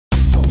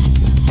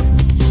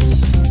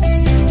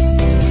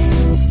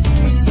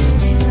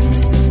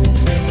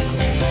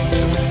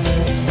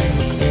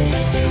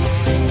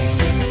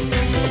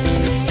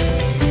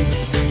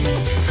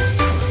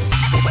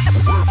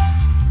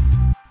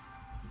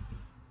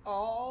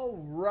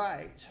All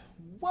right,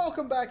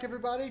 welcome back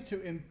everybody to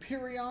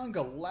Empyrion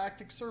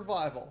Galactic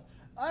Survival.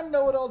 I'm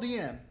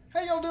KnowItAllDM.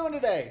 How y'all doing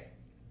today?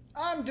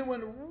 I'm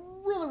doing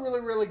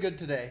really good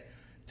today.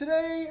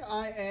 Today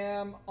I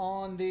am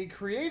on the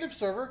creative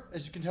server,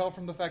 as you can tell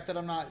from the fact that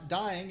I'm not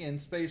dying in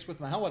space with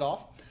my helmet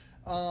off.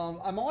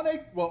 I'm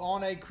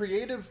on a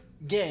creative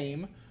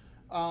game,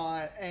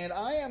 and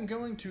I am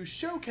going to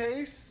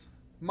showcase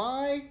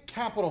my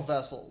capital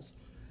vessels.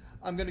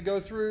 I'm going to go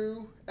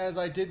through, as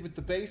I did with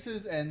the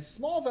bases and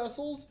small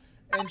vessels,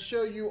 and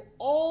show you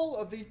all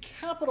of the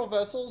capital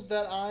vessels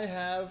that I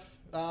have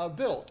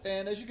built.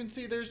 And as you can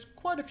see, there's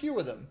quite a few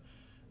of them.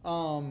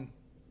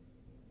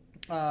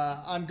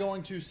 I'm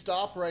going to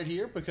stop right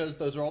here because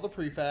those are all the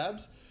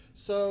prefabs.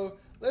 So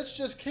let's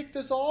just kick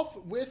this off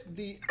with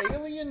the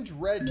Alien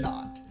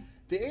Dreadnought.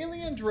 The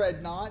Alien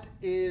Dreadnought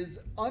is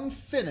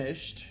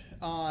unfinished.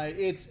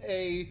 It's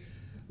a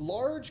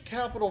large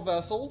capital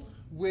vessel,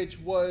 which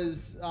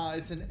was,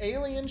 it's an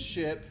alien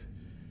ship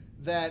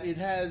that it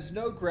has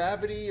no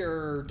gravity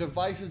or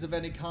devices of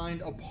any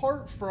kind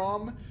apart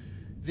from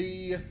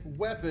the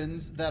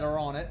weapons that are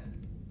on it.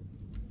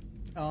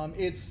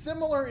 It's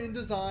similar in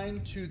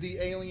design to the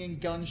alien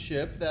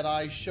gunship that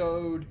I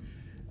showed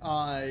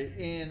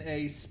in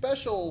a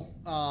special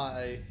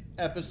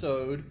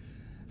episode.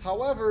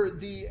 However,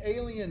 the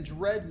Alien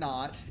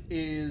Dreadnought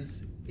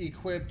is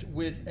equipped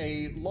with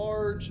a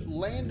large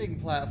landing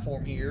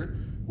platform here,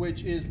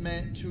 which is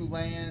meant to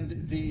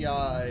land the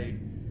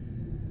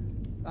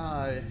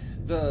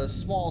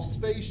small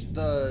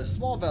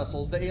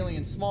vessels, the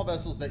alien small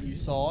vessels that you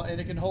saw,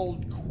 and it can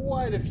hold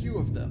quite a few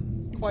of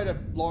them, quite a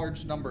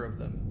large number of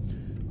them.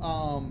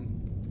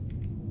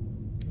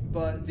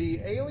 But the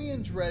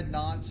Alien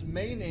Dreadnought's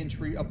main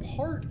entry,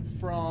 apart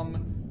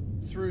from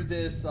through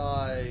this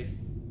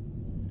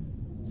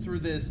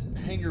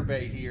hangar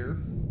bay here,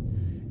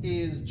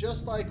 is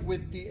just like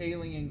with the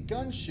alien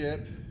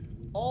gunship,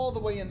 all the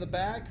way in the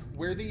back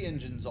where the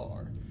engines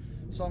are.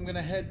 So I'm going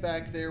to head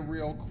back there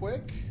real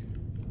quick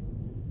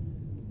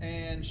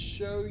and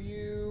show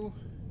you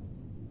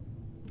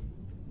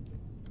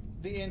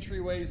the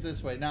entryways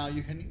this way. Now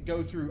you can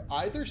go through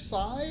either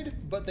side,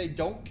 but they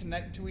don't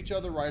connect to each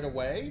other right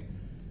away.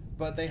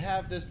 But they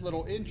have this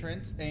little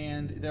entrance,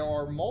 and there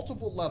are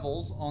multiple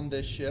levels on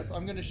this ship.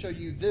 I'm going to show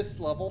you this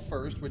level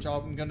first, which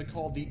I'm going to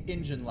call the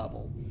engine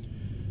level.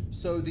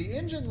 So the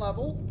engine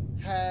level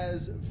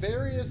has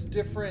various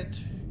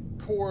different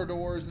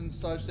corridors and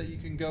such that you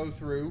can go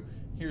through.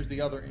 Here's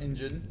the other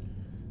engine.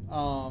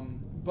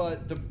 But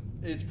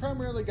it's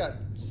primarily got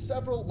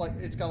several,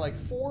 it's got like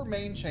 4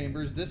 main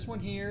chambers. This one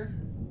here,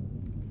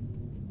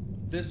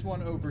 this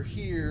one over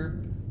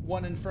here,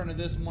 one in front of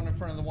this, one in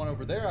front of the one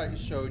over there I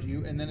showed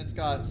you, and then it's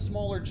got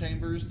smaller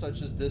chambers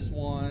such as this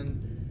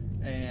one,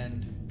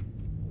 and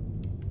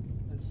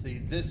let's see,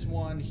 this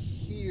one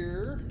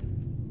here.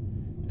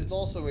 It's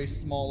also a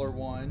smaller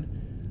one,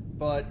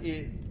 but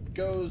it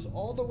goes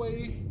all the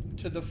way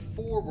to the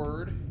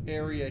forward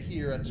area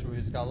here. Actually,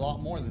 it's got a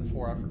lot more than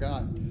 4, I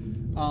forgot.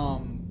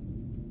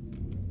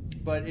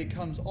 But it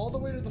comes all the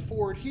way to the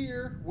forward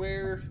here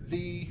where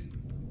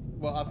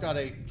I've got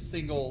a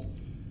single,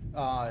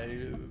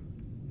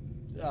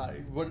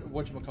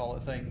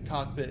 whatchamacallit thing,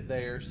 cockpit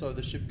there so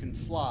the ship can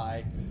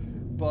fly.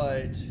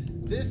 But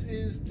this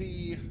is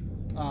the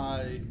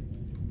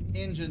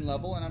engine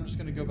level, and I'm just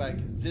going to go back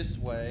this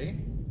way.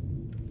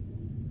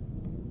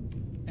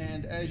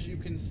 And as you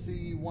can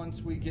see,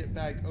 once we get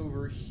back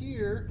over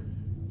here,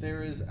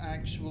 there is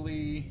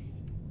actually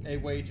a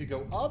way to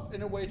go up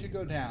and a way to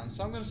go down.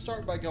 So I'm going to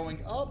start by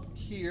going up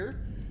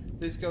here.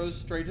 This goes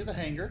straight to the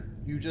hangar.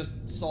 You just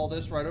saw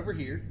this right over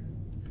here.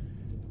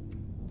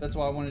 That's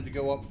why I wanted to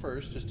go up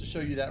first, just to show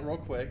you that real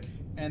quick.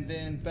 And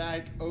then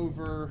back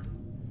over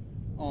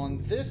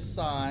on this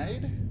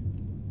side,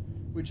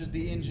 which is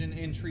the engine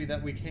entry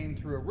that we came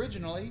through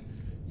originally,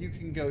 you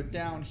can go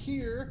down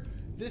here.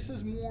 This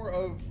is more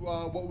of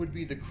what would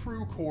be the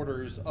crew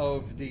quarters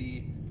of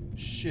the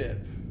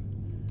ship.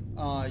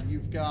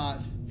 You've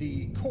got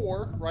the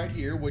core right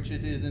here, which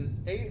it's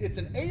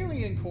an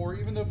alien core,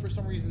 even though for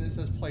some reason it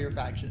says player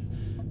faction.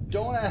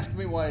 Don't ask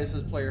me why it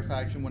says player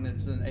faction when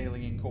it's an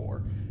alien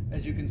core.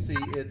 As you can see,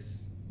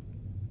 it's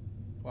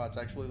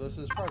actually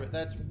listed as private.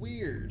 That's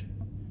weird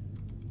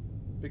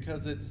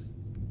because it's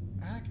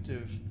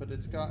active, but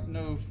it's got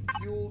no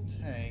fuel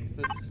tank.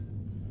 That's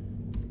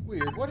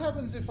weird. What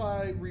happens if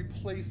I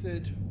replace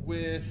it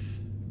with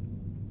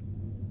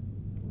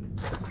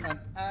an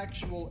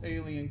actual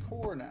alien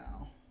core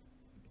now?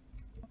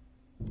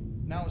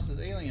 Now it says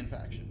alien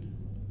faction.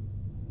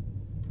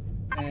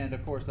 And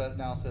of course that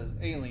now says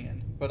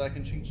alien, but I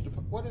can change it to,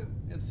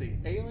 let's see,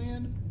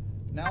 alien,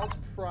 now it's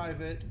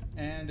private,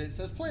 and it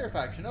says player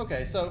faction.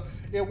 Okay, so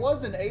it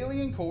was an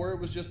alien core, it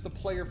was just the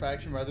player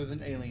faction rather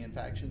than alien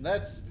faction.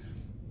 That's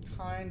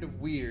kind of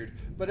weird.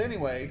 But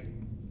anyway,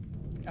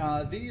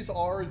 these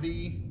are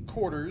the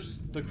quarters,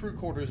 the crew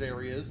quarters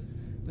areas.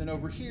 Then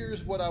over here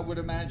is what I would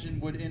imagine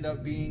would end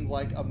up being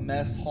like a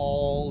mess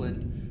hall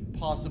and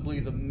possibly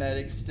the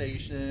medic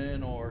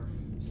station or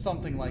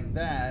something like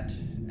that.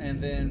 And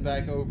then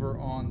back over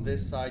on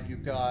this side,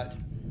 you've got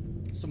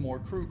some more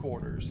crew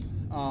quarters.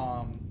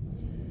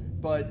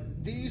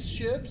 But these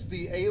ships,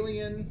 the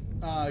alien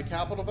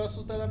capital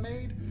vessels that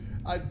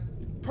I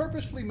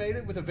purposefully made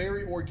it with a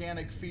very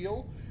organic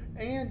feel,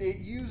 and it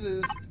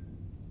uses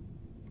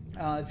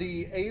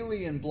the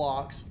alien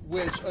blocks,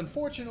 which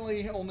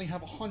unfortunately only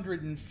have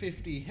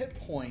 150 hit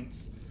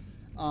points.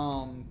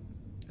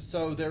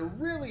 So they're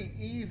really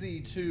easy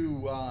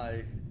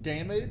to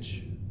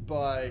damage,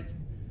 but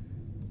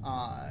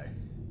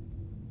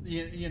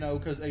you know,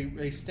 because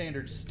a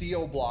standard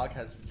steel block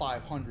has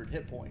 500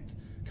 hit points.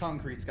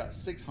 Concrete's got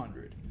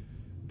 600.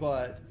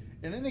 But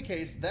in any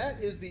case, that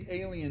is the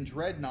alien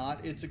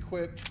dreadnought. It's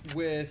equipped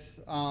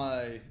with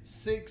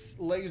 6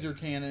 laser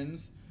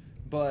cannons,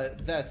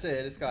 but that's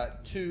it. It's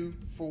got 2,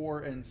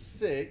 4, and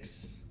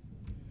 6.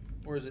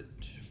 Or is it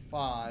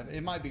 5?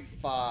 It might be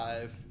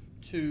 5.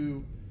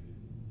 2.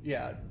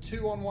 Yeah,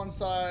 2 on one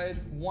side,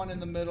 1 in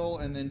the middle,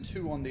 and then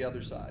 2 on the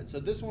other side. So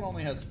this one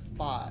only has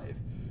 5.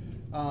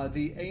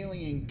 The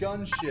alien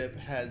gunship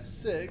has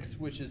 6,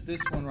 which is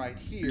this one right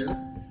here.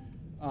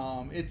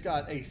 It's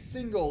got a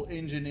single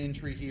engine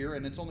entry here,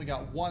 and it's only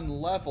got 1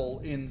 level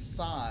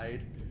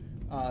inside.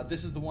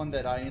 This is the one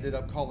that I ended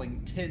up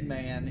calling Tin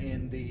Man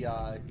in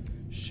the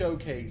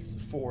showcase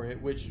for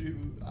it, which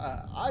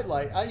I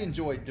like. I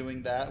enjoyed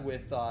doing that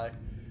with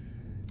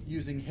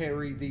using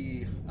Harry,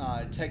 the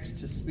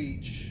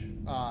text-to-speech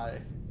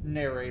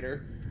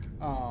narrator.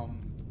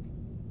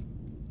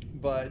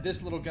 But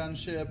this little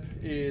gunship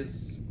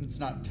it's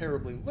not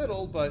terribly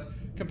little, but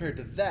compared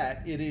to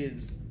that, it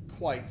is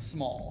quite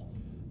small.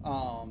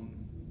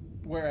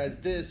 Whereas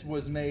this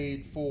was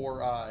made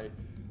for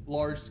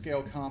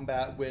large-scale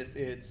combat with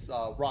its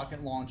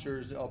rocket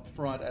launchers up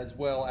front, as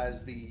well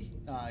as the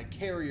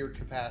carrier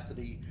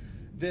capacity.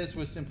 This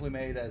was simply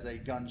made as a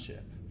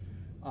gunship.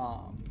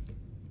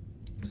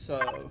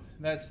 So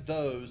that's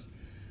those.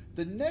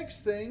 The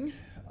next thing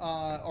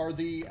are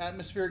the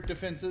atmospheric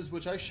defenses,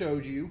 which I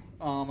showed you.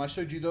 I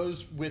showed you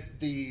those with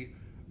the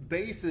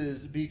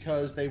bases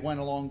because they went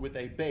along with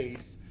a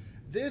base.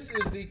 This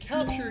is the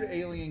captured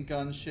alien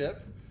gunship,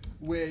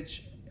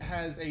 which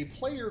has a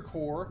player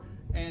core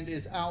and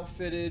is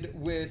outfitted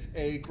with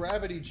a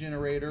gravity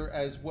generator,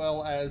 as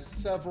well as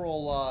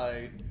several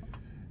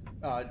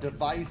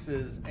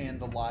devices and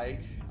the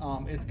like.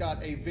 It's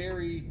got a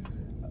very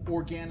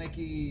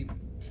organic-y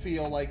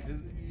feel, like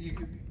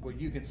well,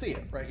 you can see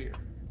it right here.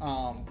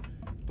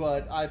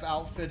 But I've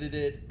outfitted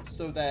it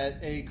so that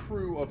a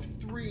crew of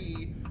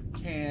 3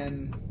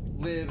 can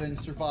live and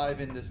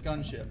survive in this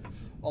gunship.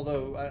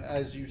 Although,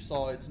 as you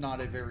saw, it's not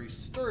a very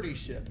sturdy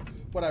ship.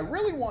 What I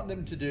really want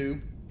them to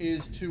do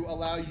is to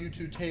allow you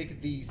to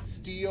take the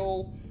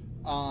steel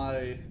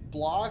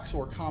blocks,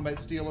 or combat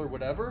steel or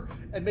whatever,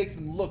 and make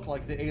them look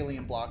like the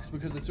alien blocks,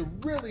 because it's a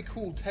really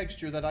cool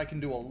texture that I can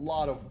do a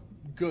lot of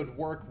good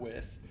work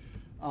with.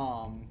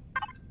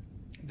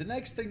 The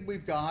next thing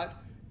we've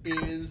got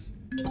is,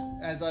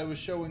 as I was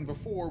showing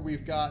before,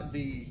 we've got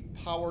the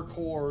power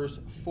cores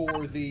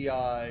for the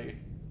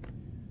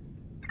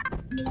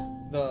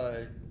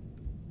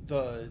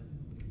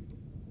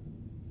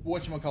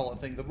whatchamacallit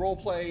thing, the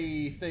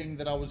roleplay thing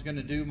that I was going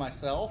to do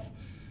myself.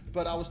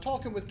 But I was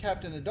talking with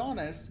Captain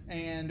Adonis,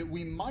 and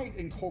we might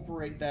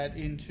incorporate that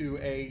into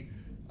a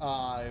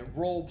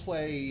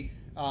roleplay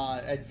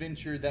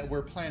adventure that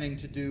we're planning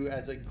to do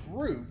as a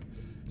group.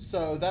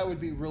 So that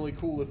would be really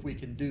cool if we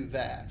can do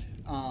that.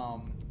 I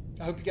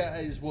hope you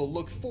guys will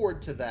look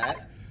forward to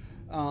that.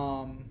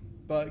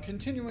 But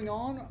continuing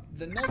on,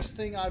 the next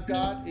thing I've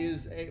got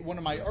is one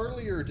of my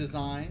earlier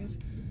designs.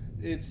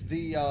 It's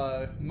the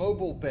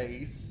mobile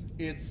base.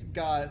 It's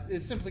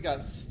simply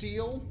got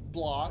steel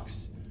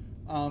blocks.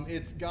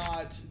 It's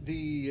got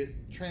the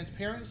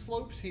transparent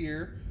slopes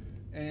here,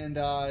 and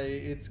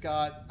I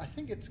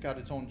think it's got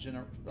its own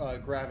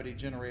gravity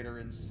generator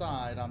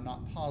inside. I'm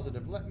not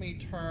positive. Let me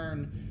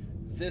turn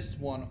this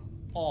one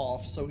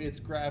off so its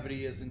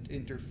gravity isn't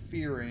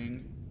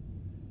interfering.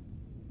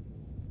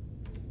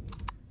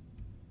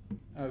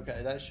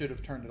 Okay, that should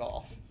have turned it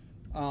off.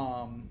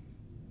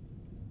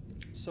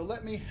 So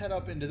let me head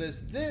up into this.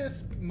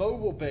 This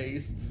mobile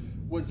base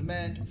was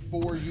meant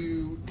for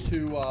you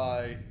to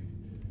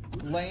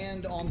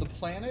land on the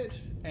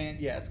planet, and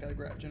yeah, it's got a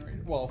grav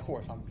generator. Well, of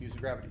course, I'm using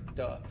gravity,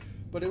 duh.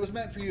 But it was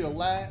meant for you to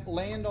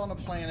land on a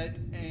planet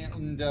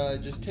and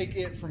just take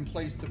it from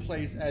place to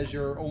place as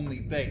your only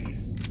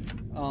base.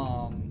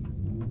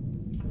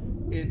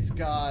 It's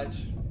got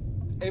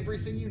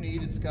everything you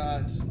need. It's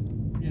got,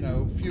 you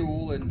know,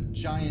 fuel and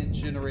giant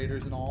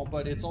generators and all,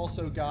 but it's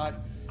also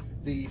got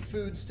the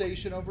food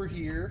station over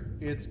here.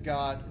 It's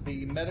got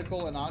the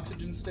medical and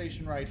oxygen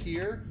station right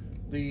here,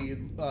 the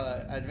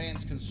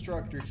advanced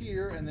constructor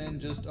here, and then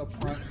just up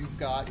front you've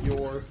got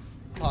your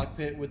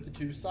cockpit with the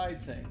 2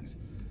 side things.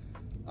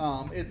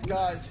 It's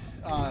got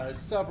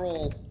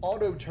several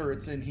auto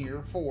turrets in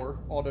here, 4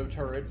 auto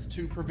turrets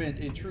to prevent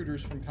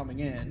intruders from coming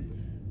in.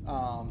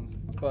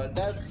 But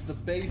that's the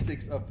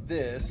basics of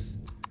this.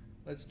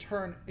 Let's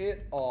turn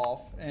it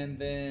off, and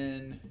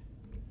then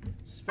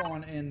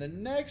spawn in the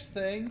next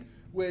thing,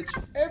 which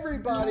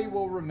everybody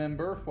will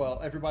remember. Well,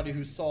 everybody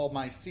who saw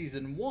my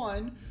Season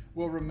 1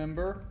 will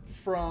remember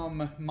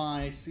from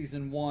my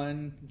Season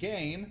 1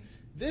 game.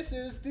 This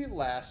is the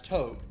Last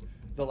Hope.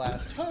 The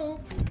Last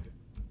Hope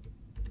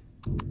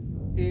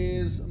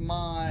is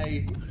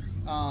my...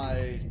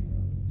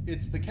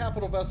 it's the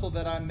capital vessel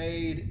that I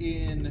made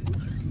in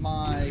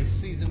my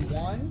Season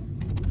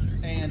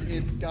 1. And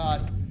it's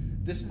got...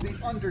 This is the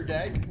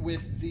underdeck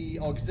with the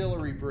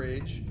auxiliary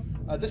bridge.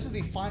 This is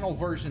the final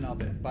version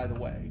of it, by the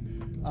way.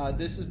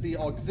 This is the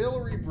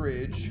auxiliary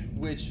bridge,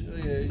 which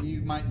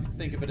you might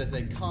think of it as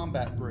a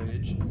combat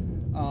bridge.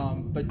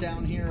 But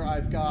down here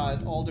I've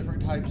got all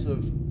different types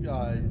of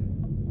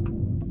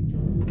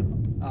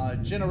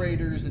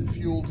generators and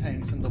fuel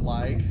tanks and the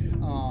like.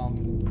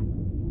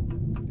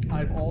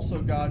 I've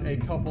also got a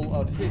couple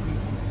of hidden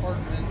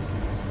compartments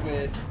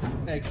with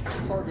extra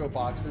cargo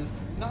boxes.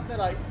 Not that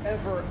I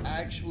ever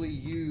actually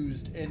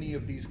used any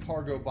of these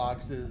cargo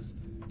boxes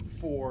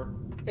for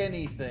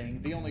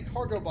anything. The only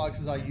cargo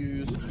boxes I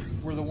used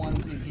were the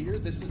ones in here.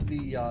 This is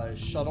the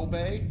shuttle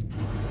bay,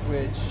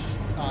 which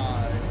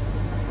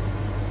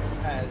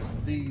has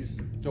these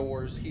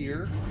doors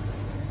here.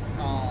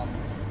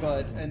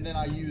 And then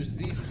I used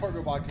these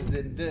cargo boxes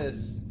in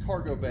this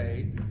cargo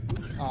bay.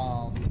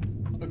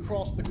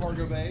 Across the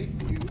cargo bay,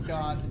 you've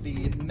got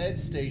the med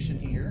station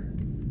here,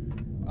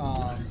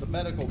 the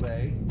medical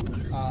bay,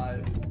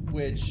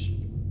 which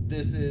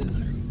this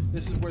is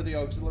where the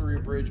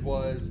auxiliary bridge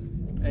was,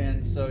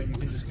 and so you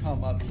can just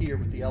come up here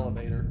with the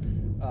elevator.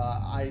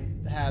 I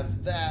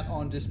have that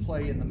on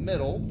display in the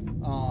middle.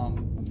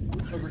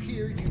 Over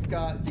here, you've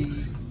got the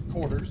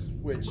quarters,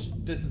 which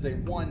this is a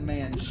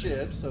one-man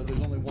ship, so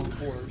there's only one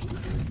quarters.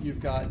 You've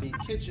got the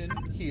kitchen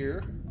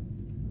here.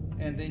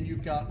 And then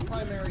you've got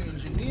primary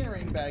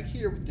engineering back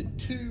here with the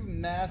two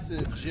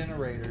massive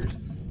generators.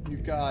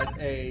 You've got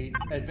a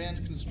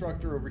advanced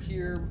constructor over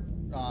here,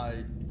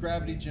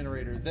 gravity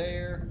generator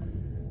there.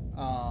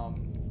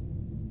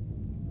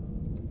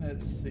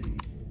 Let's see.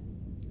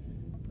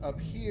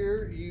 Up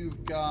here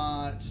you've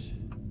got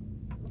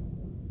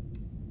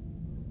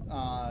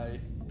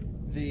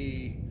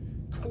the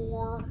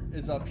core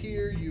is up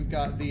here. You've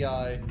got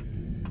the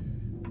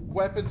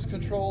weapons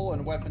control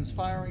and weapons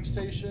firing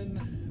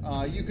station.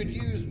 You could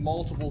use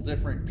multiple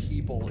different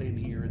people in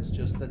here. It's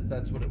just that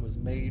that's what it was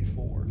made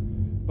for.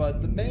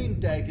 But the main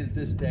deck is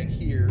this deck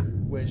here,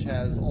 which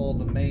has all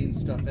the main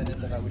stuff in it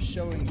that I was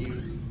showing you.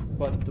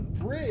 But the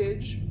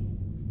bridge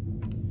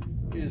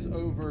is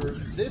over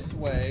this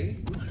way,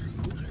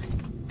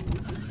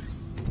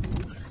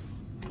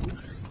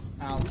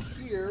 out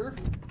here.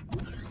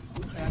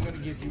 And I'm going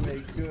to give you a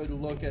good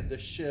look at the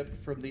ship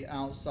from the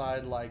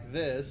outside like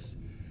this.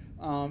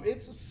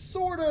 It's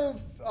sort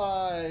of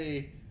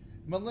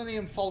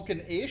Millennium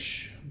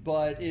Falcon-ish,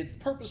 but it's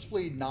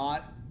purposefully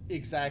not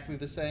exactly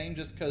the same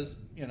just because,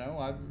 you know,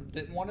 I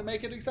didn't want to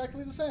make it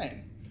exactly the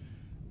same.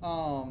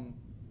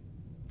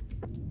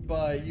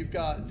 But you've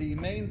got the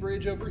main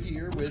bridge over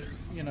here with,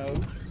 you know,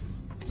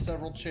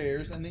 several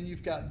chairs, and then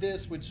you've got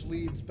this which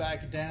leads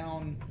back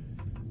down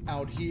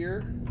out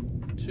here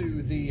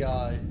to the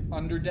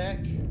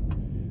underdeck,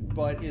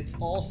 but it's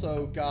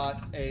also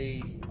got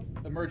a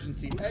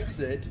emergency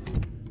exit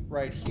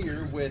right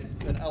here with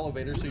an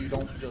elevator so you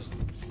don't just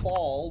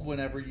fall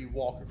whenever you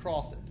walk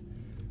across it.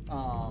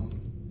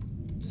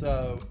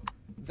 So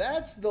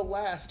that's the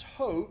Last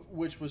Hope,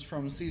 which was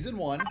from Season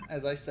 1,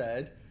 as I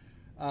said.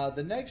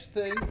 The next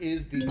thing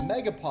is the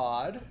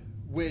Megapod,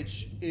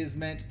 which is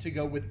meant to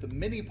go with the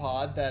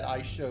Minipod that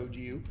I showed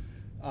you.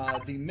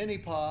 The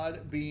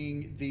Minipod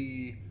being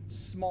the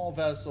small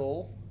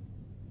vessel.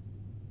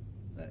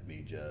 Let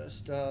me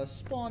just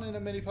spawn in a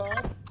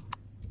Minipod,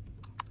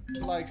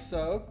 like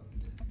so.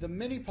 The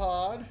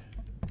Minipod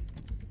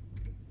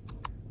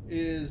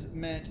is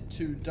meant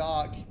to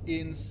dock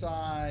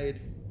inside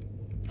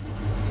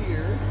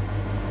here,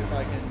 if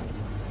I can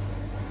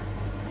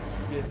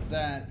get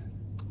that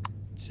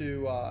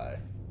to,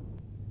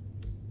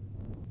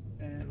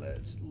 and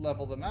let's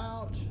level them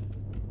out.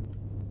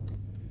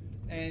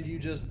 And you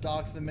just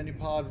dock the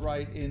Minipod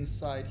right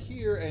inside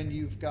here, and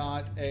you've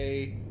got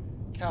a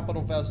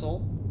capital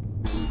vessel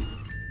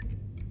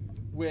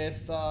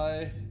with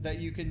that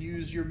you can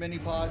use your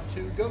Minipod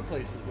to go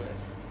places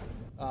with.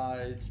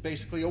 It's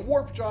basically a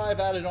warp drive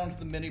added onto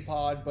the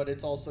Minipod, but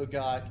it's also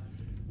got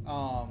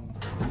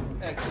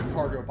extra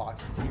cargo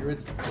boxes here.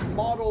 It's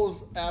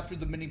modeled after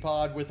the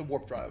Minipod with a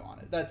warp drive on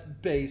it. That's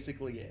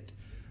basically it.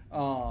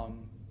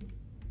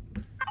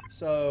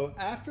 So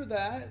after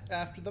that,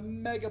 after the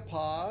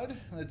Megapod,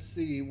 let's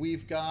see,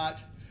 we've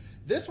got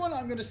this one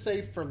I'm going to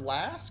save for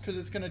last because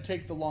it's going to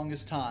take the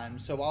longest time.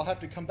 So I'll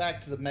have to come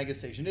back to the Mega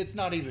Station. It's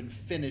not even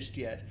finished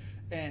yet.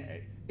 And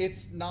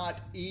it's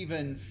not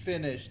even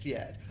finished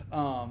yet.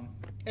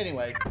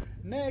 Anyway,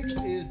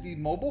 next is the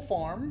mobile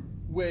farm,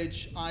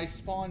 which I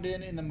spawned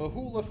in the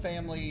Mahula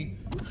family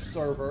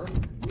server.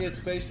 It's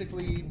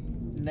basically,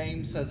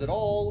 name says it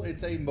all,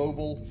 it's a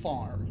mobile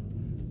farm.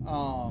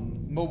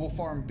 Mobile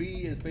Farm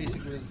B is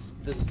basically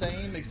the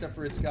same, except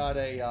for it's got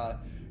a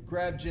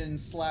grav gen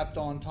slapped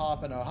on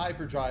top and a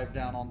hyperdrive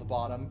down on the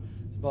bottom.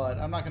 But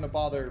I'm not going to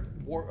bother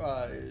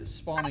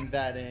spawning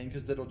that in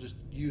because it'll just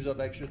use up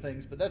extra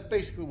things. But that's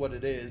basically what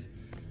it is.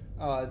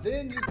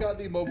 Then you've got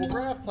the mobile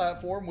grav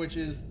platform, which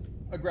is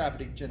a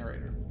gravity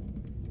generator.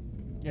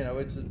 You know,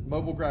 it's a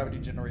mobile gravity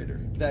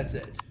generator. That's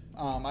it.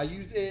 I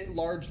use it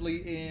largely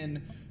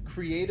in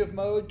creative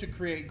mode to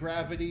create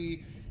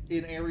gravity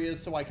in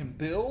areas so I can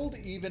build,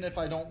 even if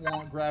I don't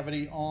want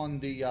gravity on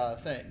the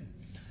thing.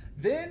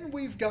 Then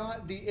we've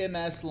got the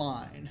MS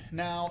line.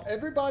 Now,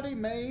 everybody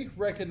may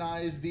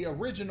recognize the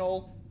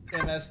original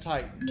MS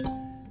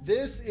Titan.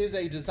 This is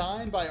a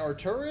design by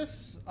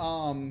Arcturus,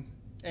 and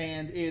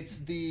it's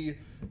the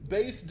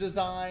base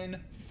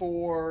design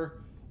for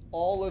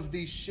all of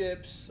the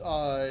ships,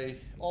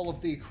 all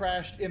of the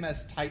crashed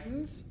MS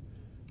Titans,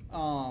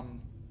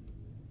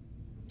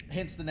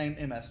 hence the name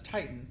MS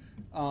Titan.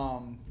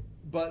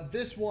 But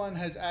this one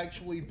has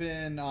actually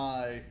been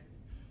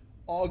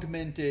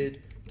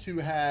augmented to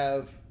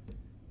have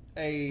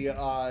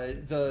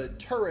the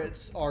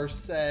turrets are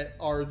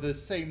the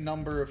same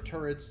number of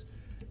turrets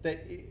that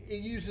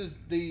it uses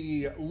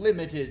the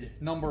limited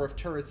number of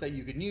turrets that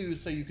you can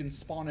use, so you can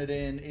spawn it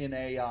in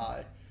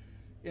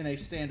a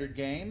standard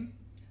game.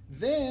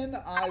 Then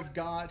I've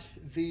got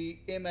the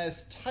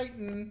MS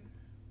Titan,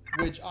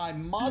 which I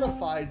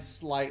modified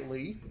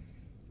slightly.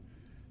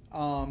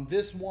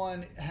 This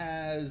one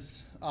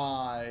has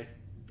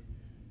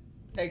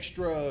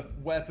extra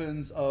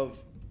weapons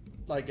of,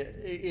 like,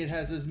 it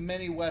has as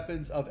many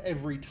weapons of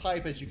every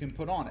type as you can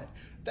put on it.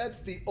 That's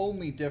the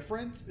only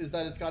difference, is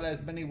that it's got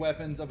as many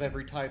weapons of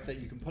every type that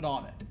you can put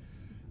on it.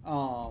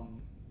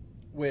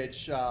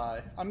 Which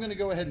I'm going to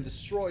go ahead and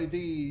destroy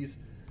these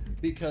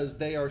because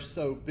they are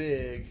so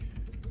big.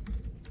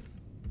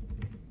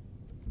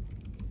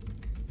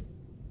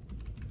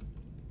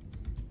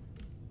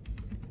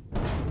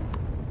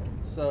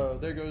 So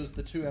there goes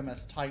the two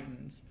MS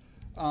Titans.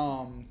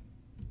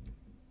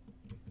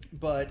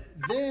 But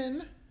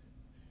then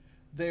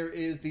there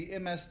is the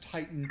MS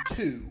Titan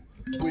 2,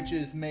 which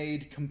is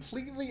made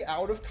completely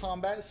out of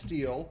combat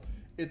steel.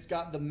 It's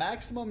got the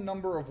maximum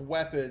number of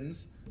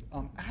weapons.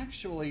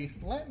 Actually,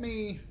 let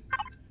me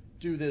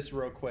do this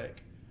real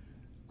quick.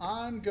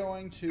 I'm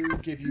going to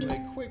give you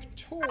a quick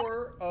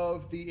tour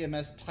of the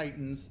MS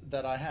Titans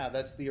that I have.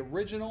 That's the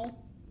original.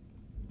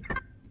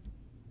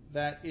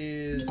 That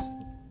is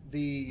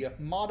the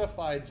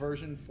modified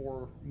version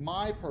for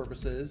my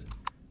purposes.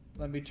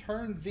 Let me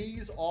turn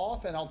these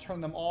off, and I'll turn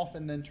them off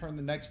and then turn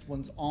the next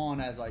ones on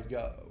as I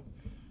go.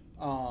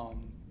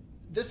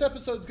 This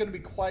episode is going to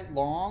be quite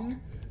long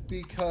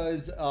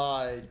because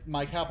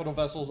my capital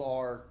vessels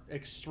are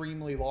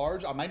extremely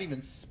large. I might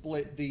even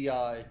split the...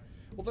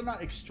 well, they're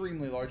not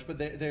extremely large, but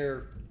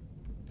they're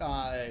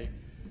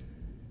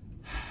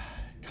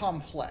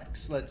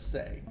complex, let's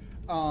say.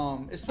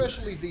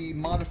 Especially the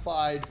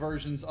modified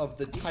versions of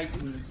the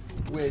Titan,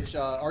 which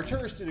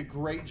Arcturus did a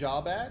great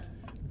job at.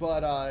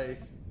 But,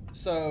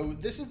 so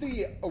this is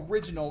the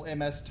original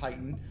MS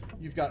Titan.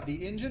 You've got the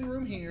engine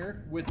room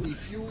here with the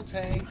fuel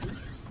tanks.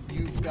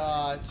 You've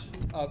got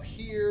up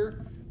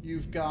here,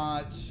 you've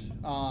got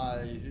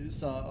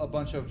a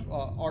bunch of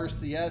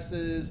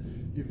RCSs.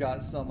 You've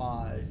got some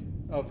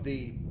of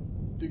the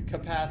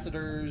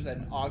capacitors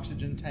and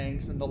oxygen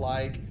tanks and the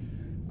like.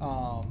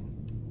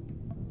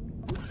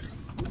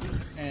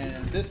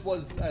 And this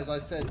was, as I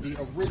said, the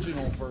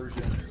original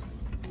version.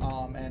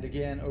 And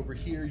again, over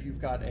here, you've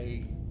got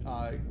a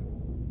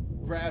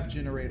grav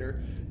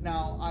generator.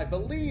 Now, I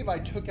believe I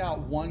took out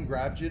one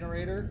grav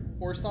generator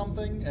or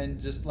something and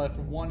just left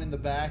one in the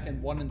back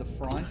and one in the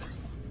front,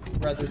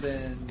 rather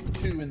than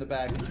two in the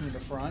back and two in the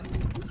front.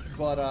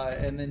 But,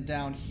 and then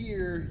down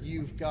here,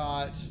 you've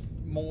got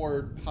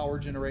more power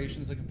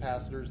generations and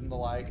capacitors and the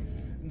like.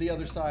 And the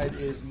other side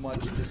is much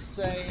the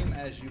same,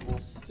 as you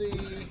will see.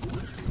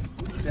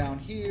 Down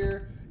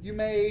here, you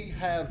may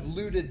have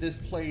looted this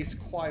place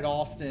quite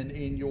often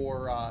in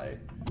your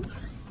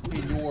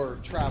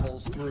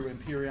travels through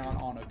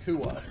Empyrion on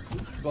Akua.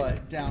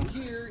 But down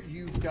here,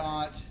 you've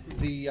got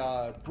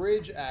the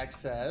bridge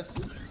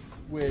access,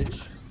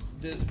 which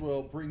this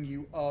will bring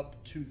you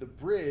up to the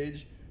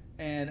bridge.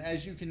 And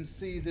as you can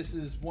see, this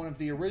is one of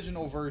the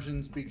original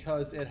versions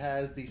because it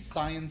has the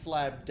Science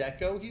Lab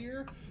deco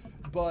here.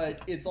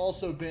 But it's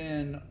also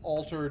been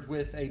altered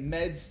with a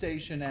med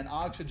station and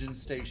oxygen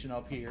station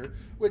up here,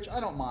 which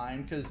I don't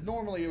mind, because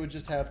normally it would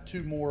just have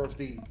two more of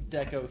the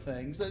deco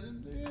things,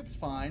 and it's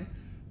fine.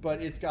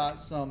 But it's got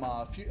some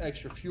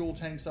extra fuel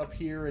tanks up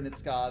here, and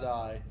it's got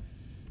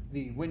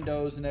the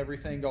windows and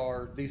everything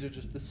these are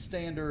just the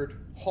standard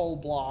hull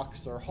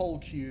blocks or hull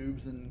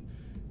cubes and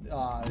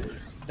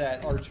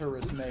that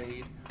Arcturus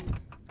made.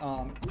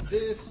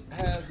 This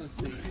has, let's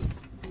see.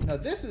 Now,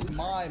 this is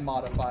my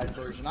modified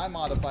version. I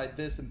modified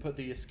this and put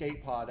the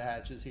escape pod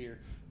hatches here.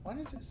 Why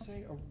does it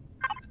say...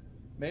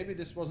 maybe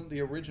this wasn't the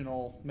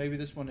original. Maybe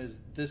this one is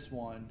this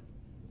one.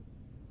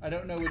 I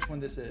don't know which one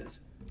this is.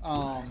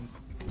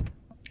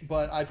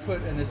 but I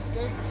put an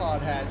escape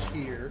pod hatch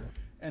here,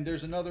 and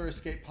there's another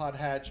escape pod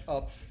hatch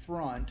up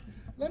front.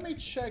 Let me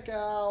check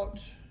out,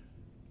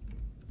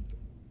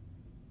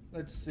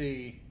 let's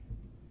see,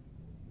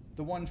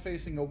 the one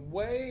facing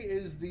away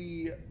is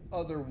the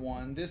other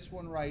one. This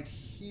one right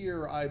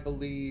here, I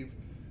believe,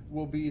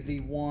 will be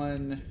the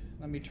one,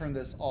 let me turn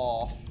this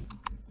off.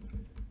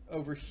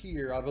 Over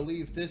here, I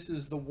believe this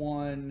is the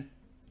one,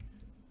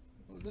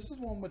 this is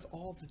the one with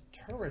all the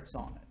turrets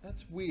on it.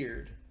 That's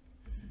weird.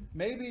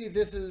 Maybe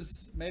this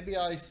is, maybe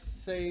I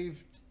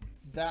saved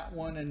that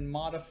one and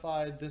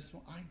modified this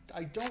one.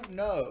 I don't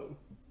know.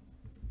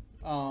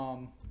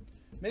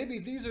 Maybe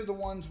these are the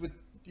ones with,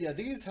 yeah,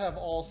 these have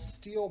all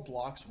steel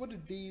blocks. What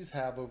did these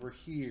have over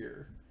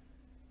here?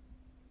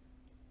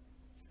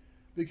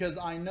 Because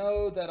I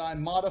know that I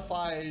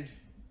modified,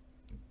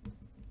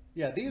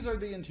 yeah, these are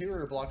the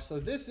interior blocks. So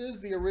this is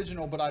the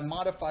original, but I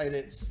modified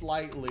it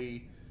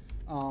slightly.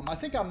 I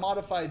think I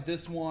modified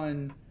this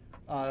one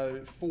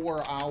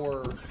for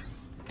our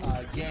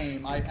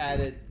game. I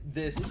added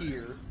this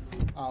here,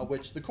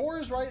 which the core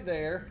is right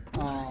there,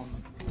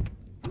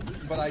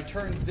 but I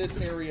turned this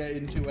area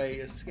into a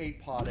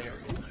escape pod area.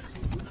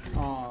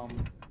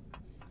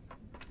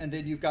 And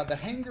then you've got the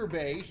hangar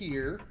bay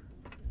here,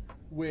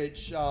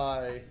 which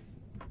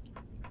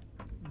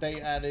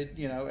they added,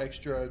 you know,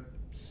 extra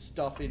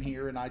stuff in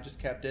here, and I just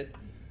kept it.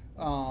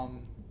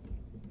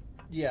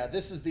 Yeah,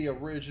 this is the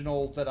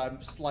original that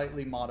I'm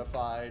slightly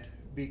modified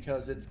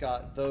because it's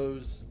got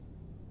those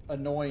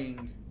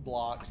annoying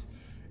blocks.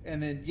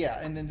 And then, yeah,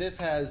 and then this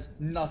has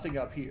nothing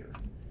up here.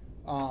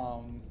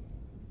 I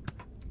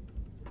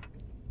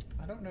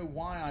don't know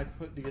why I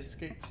put the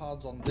escape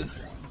pods on this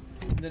one.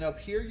 And then up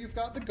here you've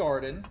got the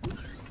garden,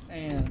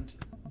 and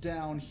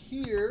down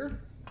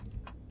here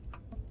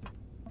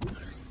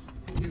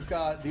you've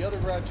got the other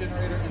grav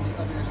generator and the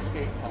other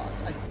escape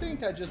pods. I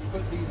think I just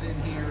put these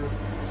in here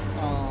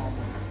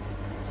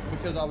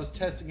because I was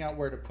testing out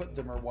where to put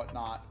them or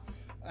whatnot.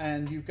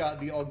 And you've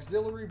got the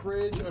auxiliary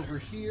bridge over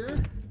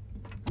here,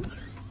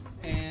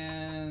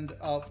 and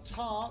up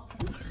top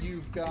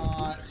you've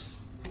got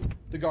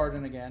the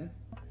garden again,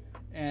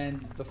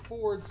 and the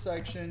forward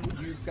section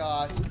you've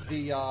got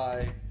the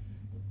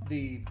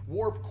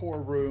warp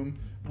core room,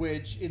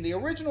 which in the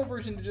original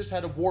version it just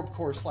had a warp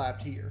core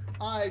slapped here.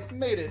 I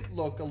made it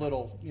look a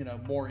little, you know,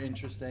 more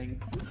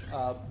interesting.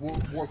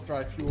 Warp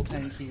drive fuel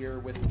tank here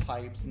with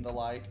pipes and the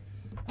like.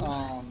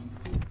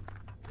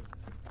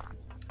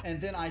 And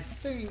then I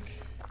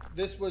think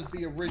this was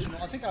the original.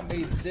 I think I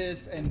made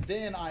this, and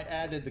then I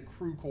added the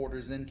crew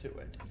quarters into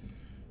it,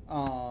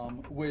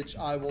 which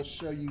I will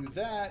show you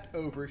that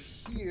over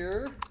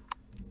here.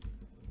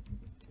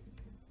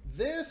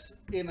 This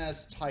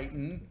MS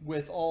Titan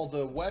with all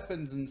the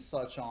weapons and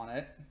such on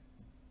it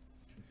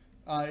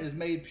is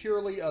made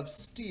purely of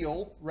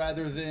steel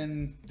rather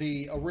than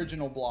the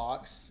original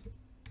blocks.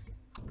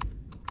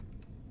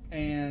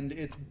 And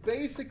it's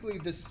basically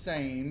the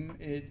same.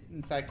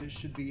 In fact, it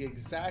should be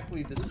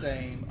exactly the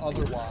same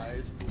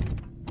otherwise.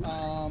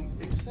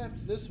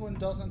 Except this one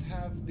doesn't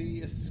have the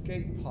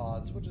escape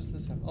pods. What does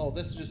this have? Oh,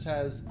 this just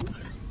has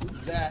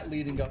that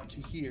leading up to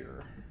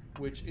here,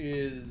 which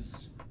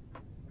is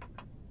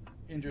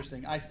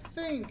interesting. I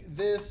think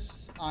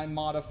this I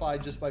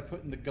modified just by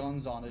putting the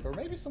guns on it, or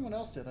maybe someone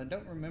else did. I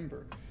don't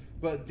remember.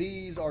 But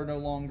these are no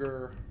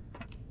longer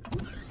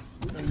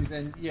things,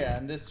 and yeah,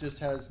 and this just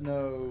has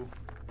no...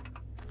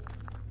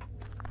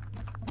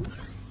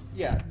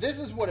 Yeah, this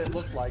is what it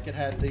looked like. It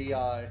had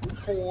the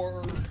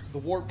core, the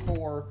warp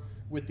core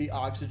with the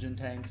oxygen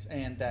tanks,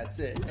 and that's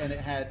it. And it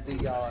had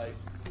the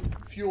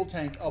fuel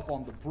tank up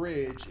on the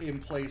bridge in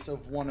place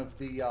of one of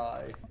the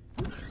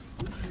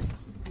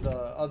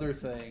other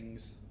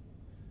things.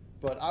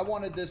 But I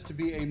wanted this to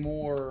be a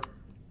more...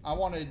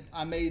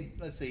 I made,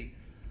 let's see.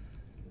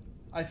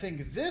 I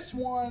think this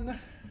one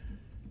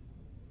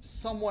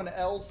someone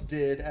else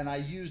did, and I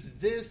used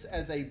this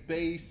as a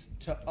base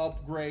to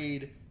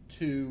upgrade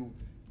to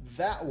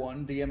that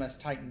one, the MS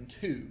Titan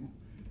 2,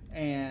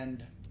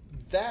 and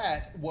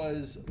that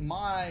was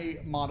my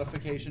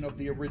modification of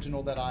the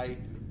original that I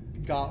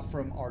got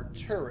from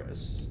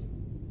Arcturus.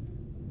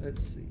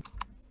 Let's see.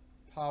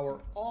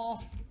 Power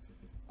off.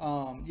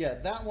 Yeah,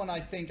 that one I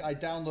think I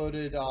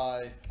downloaded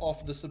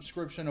off the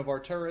subscription of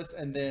Arcturus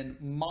and then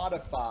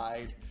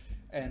modified,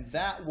 and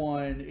that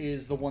one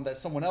is the one that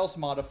someone else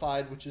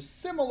modified, which is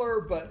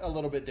similar but a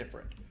little bit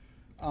different.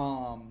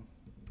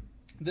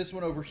 This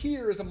one over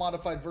here is a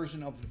modified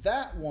version of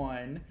that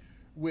one,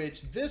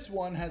 which this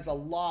one has a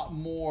lot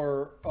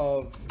more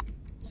of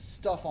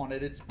stuff on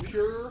it. It's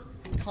pure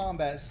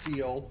combat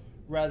steel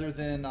rather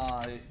than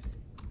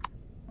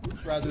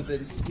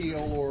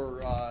steel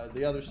or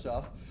the other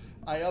stuff.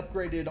 I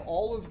upgraded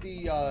all of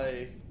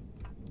the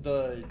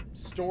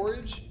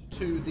storage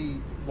to the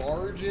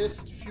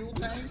largest fuel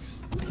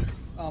tanks.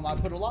 I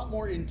put a lot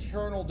more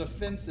internal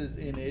defenses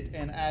in it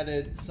and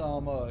added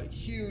some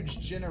huge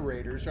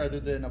generators rather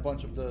than a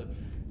bunch of the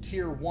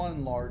tier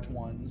 1 large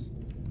ones.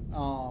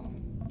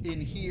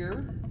 In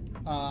here,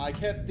 I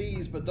kept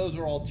these, but those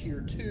are all tier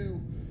 2.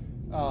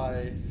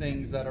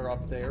 things that are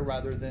up there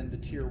rather than the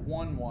tier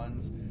 1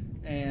 ones.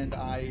 And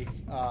I,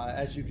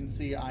 as you can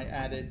see, I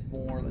added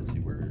more. Let's see,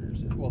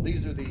 where's it? Well,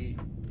 these are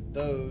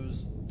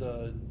those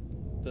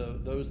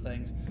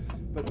things.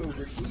 But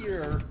over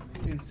here,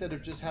 instead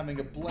of just having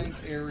a blank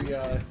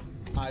area,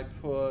 I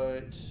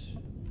put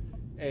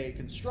a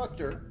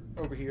constructor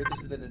over here.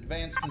 This is an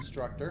advanced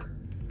constructor.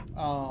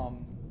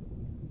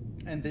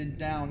 And then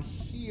down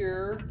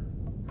here,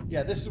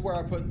 yeah, this is where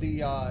I put the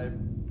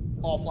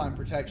offline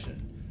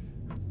protection.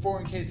 For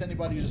in case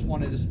anybody just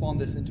wanted to spawn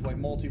this into a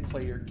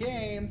multiplayer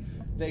game,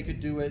 they could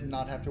do it and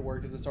not have to worry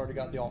because it's already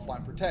got the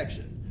offline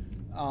protection.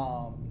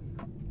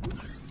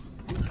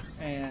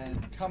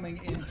 And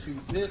coming into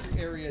this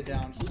area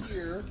down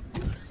here,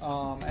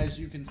 as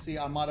you can see,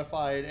 I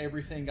modified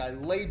everything. I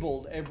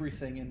labeled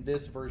everything in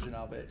this version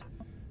of it.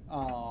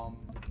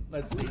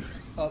 Let's see,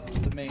 up to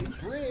the main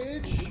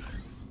bridge,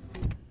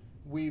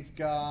 we've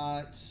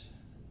got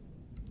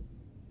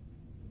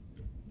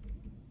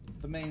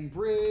the main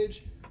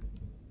bridge.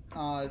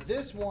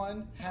 This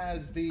one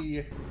has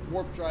the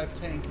warp drive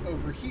tank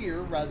over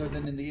here rather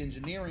than in the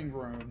engineering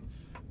room,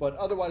 but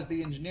otherwise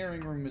the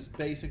engineering room is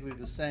basically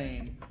the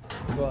same.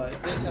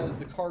 But this has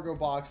the cargo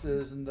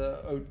boxes and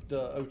the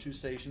O2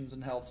 stations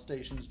and health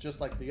stations just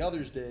like the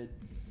others did.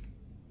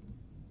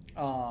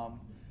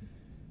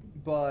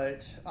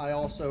 But I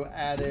also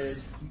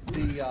added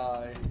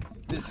the,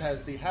 this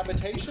has the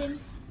habitation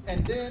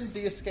and then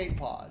the escape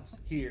pods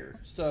here.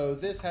 So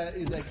this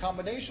is a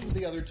combination of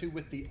the other two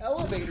with the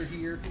elevator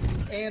here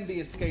and the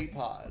escape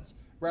pods,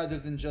 rather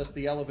than just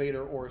the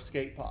elevator or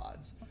escape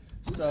pods.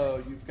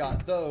 So you've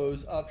got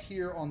those up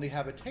here on the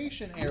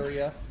habitation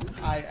area.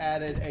 I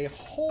added a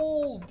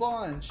whole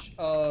bunch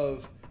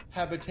of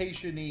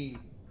habitation-y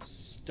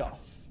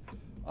stuff.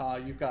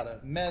 You've got a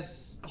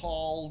mess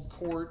hall,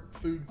 court,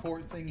 food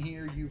court thing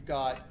here. You've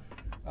got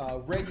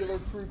regular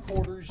crew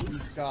quarters.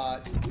 You've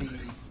got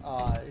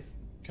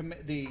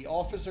the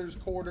officers'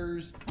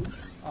 quarters.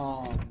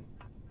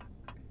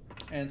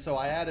 And so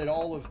I added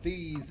all of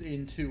these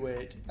into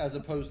it as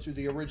opposed to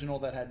the original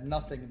that had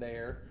nothing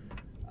there.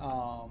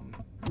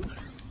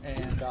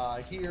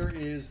 Here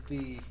is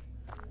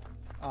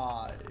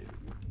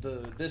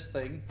this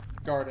thing,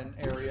 garden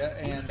area,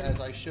 and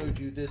as I showed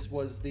you, this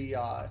was the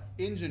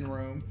engine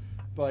room,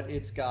 but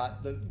it's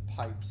got the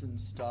pipes and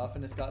stuff,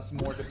 and it's got some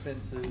more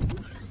defenses.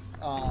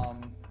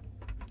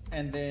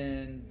 And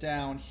then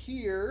down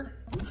here,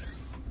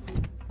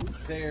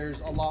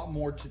 there's a lot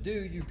more to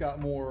do. You've got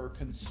more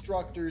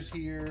constructors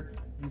here.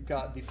 You've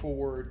got the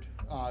forward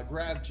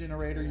grav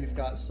generator. You've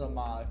got some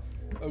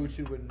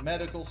O2 and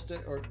medical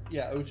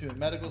O2 and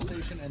medical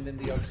station, and then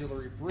the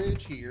auxiliary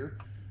bridge here,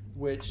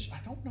 which I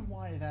don't know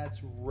why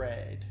that's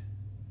red.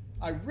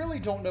 I really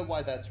don't know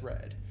why that's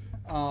red.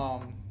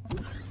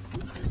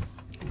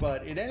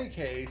 But in any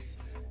case,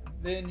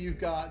 then you've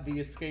got the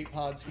escape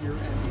pods here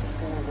and the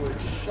forward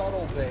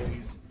shuttle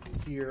bays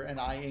here, and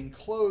I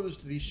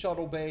enclosed the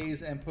shuttle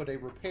bays and put a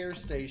repair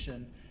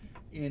station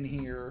in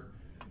here.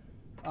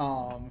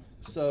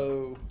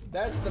 So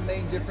that's the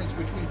main difference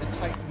between the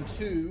Titan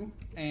 2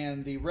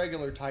 and the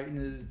regular Titan.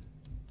 Is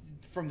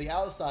from the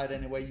outside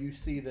anyway, you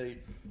see the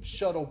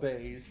shuttle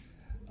bays,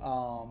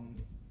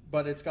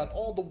 but it's got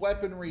all the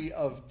weaponry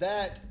of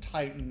that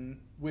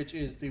Titan, which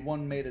is the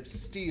one made of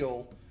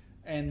steel,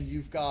 and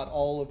you've got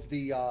all of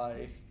the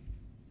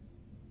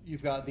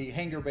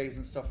hangar bays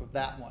and stuff of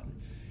that one.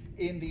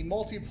 In the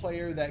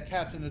multiplayer that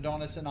Captain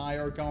Adonis and I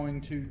are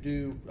going to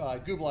do,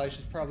 Googlish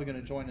is probably going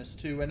to join us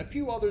too, and a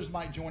few others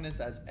might join us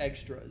as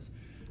extras.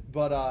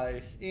 But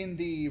in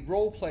the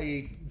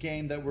roleplay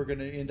game that we're going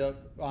to end up,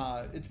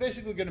 it's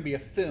basically going to be a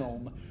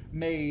film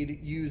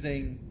made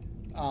using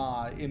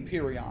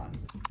Empyrion.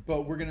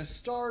 But we're going to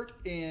start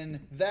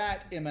in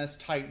that MS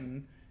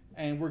Titan,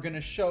 and we're going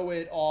to show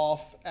it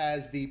off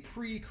as the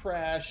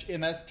pre-crash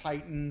MS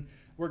Titan.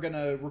 We're going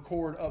to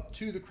record up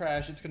to the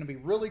crash. It's going to be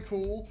really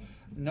cool.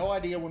 No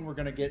idea when we're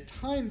going to get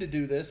time to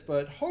do this,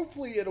 but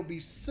hopefully it'll be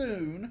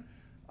soon.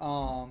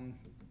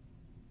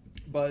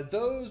 But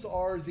those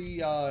are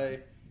the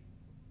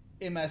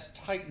MS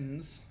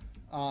Titans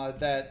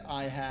that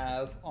I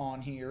have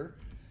on here.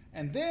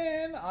 And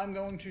then I'm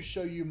going to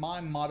show you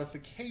my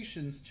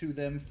modifications to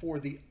them for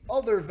the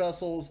other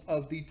vessels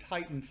of the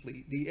Titan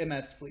fleet, the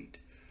MS fleet.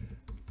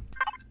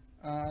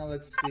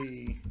 Let's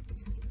see.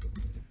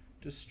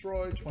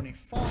 Destroy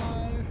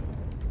 25.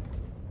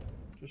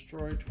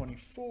 Destroy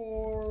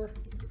 24.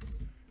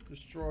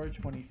 Destroy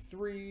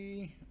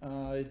 23.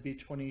 It'd be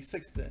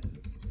 26 then.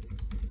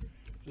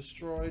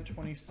 Destroy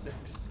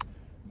 26.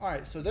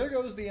 Alright, so there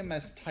goes the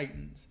MS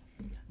Titans.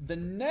 The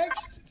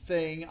next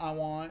thing I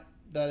want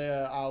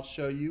that I'll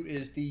show you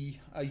is the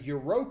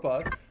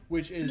Europa,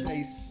 which is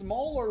a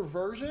smaller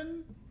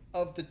version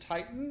of the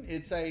Titan.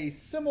 It's a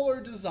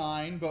similar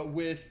design, but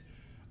with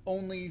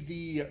only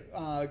the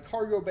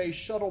cargo bay,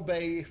 shuttle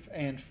bay,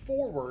 and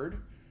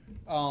forward.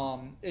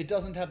 It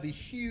doesn't have the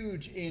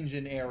huge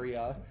engine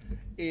area.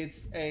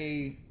 It's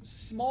a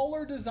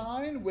smaller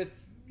design with,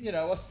 you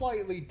know, a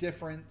slight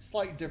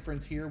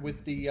difference here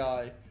with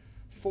the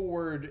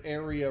forward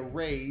area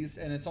raised,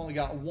 and it's only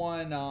got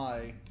one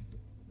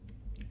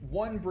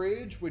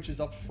bridge, which is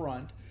up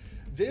front.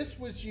 This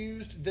was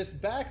used, this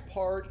back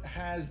part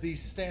has the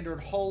standard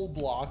hull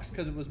blocks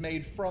because it was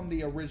made from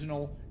the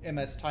original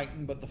MS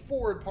Titan, but the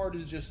forward part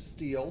is just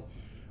steel,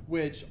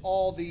 which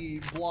all the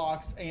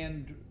blocks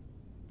and,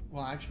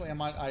 well, actually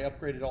I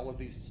upgraded all of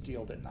these to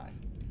steel, didn't I?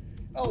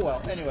 Oh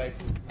well, anyway,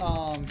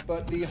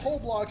 but the hull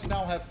blocks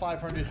now have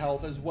 500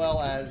 health as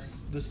well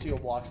as the steel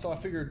blocks, so I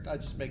figured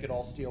I'd just make it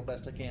all steel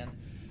best I can.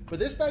 But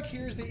this back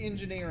here is the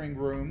engineering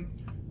room,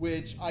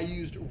 which I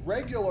used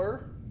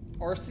regular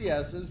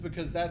RCSs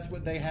because that's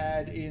what they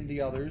had in the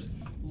others.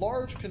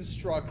 Large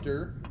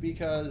constructor,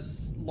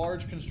 because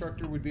large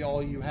constructor would be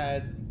all you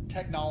had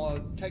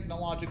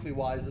technologically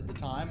wise at the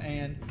time,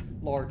 and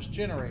large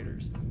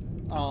generators.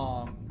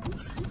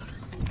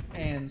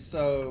 And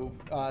so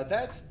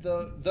that's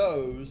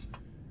those,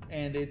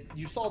 and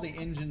you saw the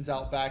engines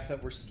out back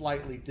that were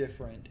slightly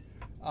different.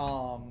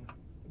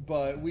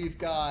 But we've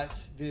got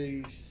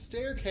the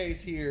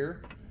staircase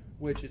here,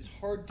 which it's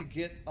hard to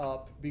get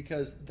up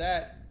because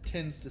that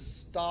tends to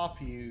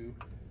stop you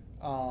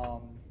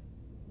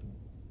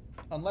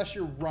unless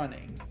you're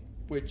running,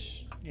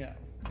 which, you know,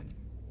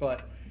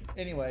 but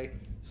anyway,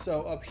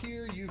 so up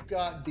here you've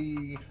got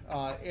the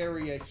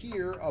area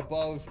here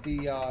above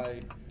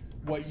the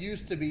what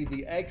used to be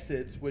the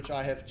exits, which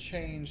I have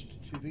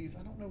changed to these.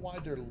 I don't know why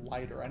they're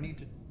lighter. I need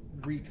to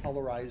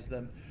recolorize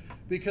them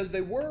because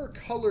they were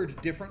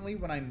colored differently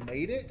when I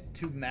made it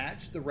to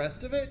match the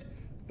rest of it,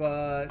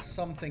 but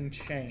something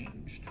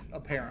changed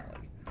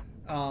apparently.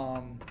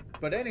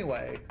 But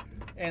anyway,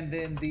 and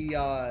then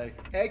the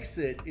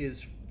exit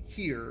is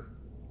here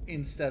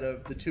instead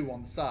of the two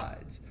on the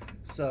sides.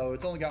 So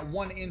it's only got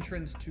one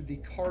entrance to the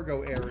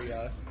cargo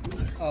area.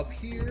 Up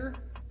here,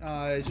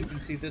 as you can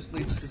see, this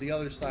leads to the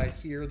other side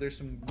here. There's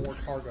some more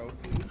cargo.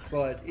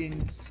 But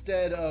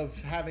instead of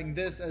having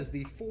this as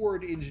the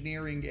forward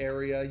engineering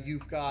area,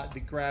 you've got the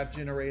grav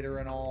generator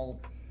and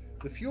all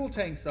the fuel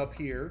tanks up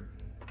here.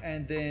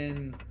 And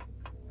then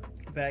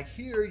back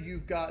here,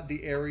 you've got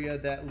the area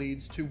that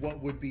leads to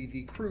what would be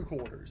the crew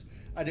quarters.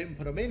 I didn't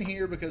put them in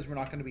here because we're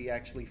not going to be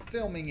actually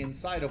filming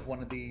inside of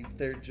one of these.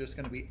 They're just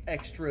going to be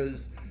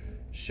extras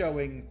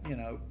showing, you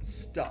know,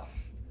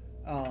 stuff.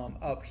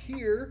 Up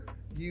here,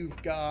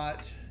 you've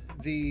got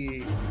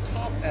the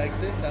top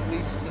exit that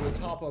leads to the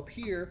top up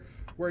here,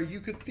 where you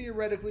could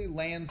theoretically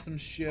land some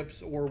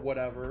ships or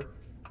whatever,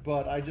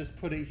 but I just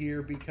put it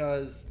here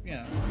because, you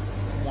know,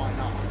 why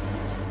not?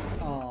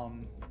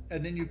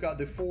 And then you've got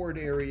the forward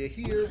area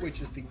here,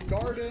 which is the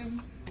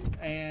garden,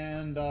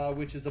 and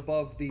which is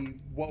above the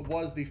what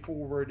was the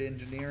forward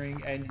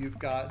engineering, and you've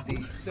got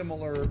the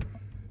similar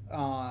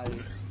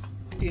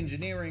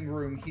engineering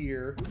room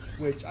here,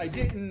 which I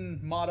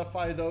didn't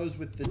modify those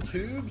with the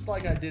tubes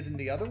like I did in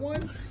the other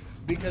one,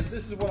 because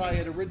this is what I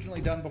had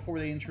originally done before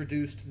they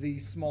introduced the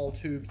small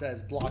tubes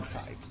as block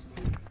types.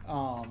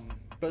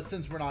 But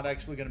since we're not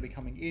actually going to be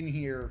coming in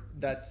here,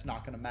 that's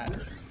not going to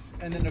matter.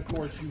 And then, of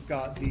course, you've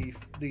got the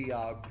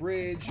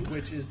bridge,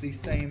 which is the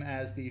same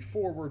as the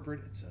forward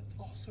bridge. It's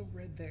also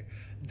red there.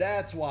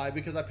 That's why,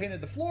 because I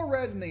painted the floor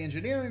red in the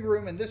engineering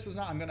room, and this was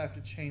not. I'm going to have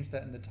to change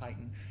that in the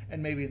Titan,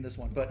 and maybe in this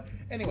one. But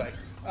anyway,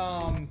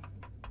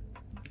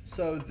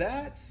 so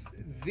that's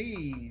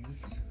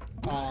these.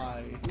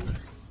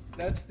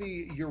 That's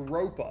the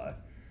Europa,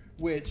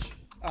 which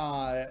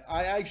I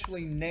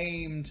actually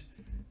named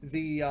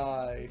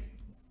the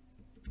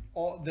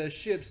all the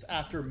ships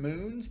after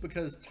moons,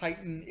 because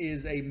Titan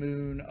is a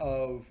moon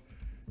of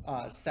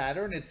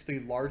Saturn. It's the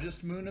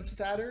largest moon of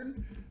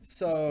Saturn.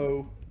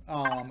 So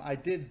I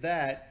did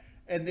that.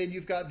 And then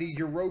you've got the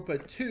Europa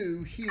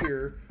 2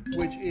 here,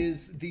 which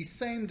is the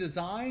same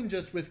design,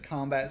 just with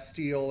combat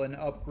steel and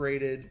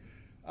upgraded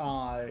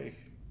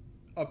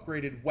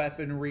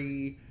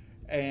weaponry.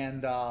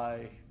 And,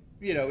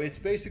 you know, it's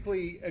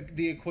basically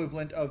the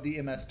equivalent of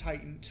the MS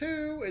Titan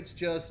 2. It's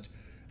just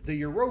the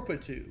Europa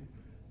 2.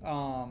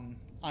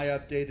 I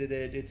updated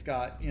it. It's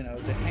got, you know,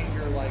 the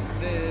hangar like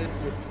this.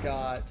 It's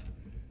got,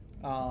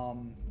 I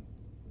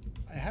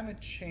haven't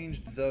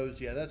changed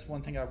those yet. That's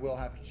one thing I will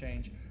have to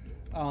change.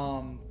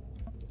 But,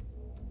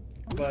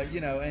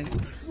 you know, and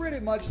pretty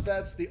much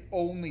that's the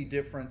only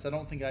difference. I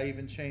don't think I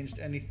even changed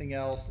anything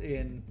else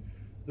in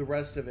the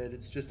rest of it.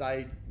 It's just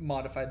I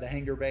modified the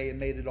hangar bay and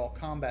made it all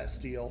combat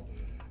steel.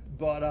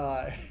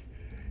 But,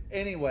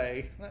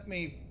 anyway, let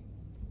me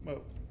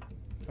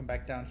come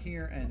back down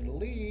here and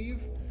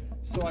leave,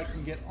 so I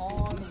can get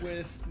on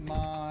with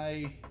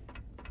my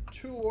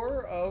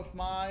tour of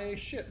my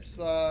ships.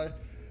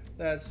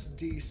 That's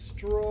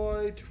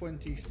destroy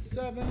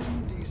 27,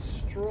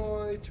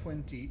 destroy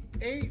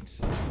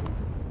 28.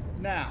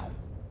 Now,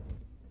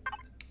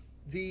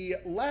 the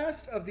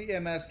last of the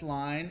MS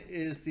line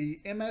is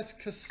the MS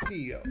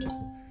Castillo.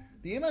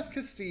 The MS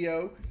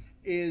Castillo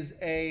is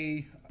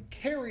a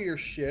carrier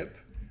ship,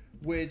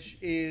 which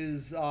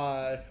is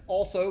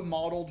also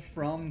modeled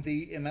from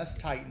the MS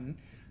Titan.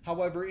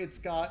 However, it's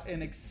got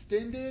an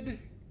extended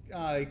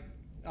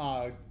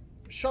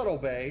shuttle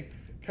bay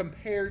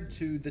compared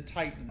to the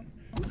Titan.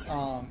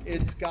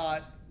 It's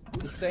got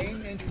the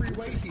same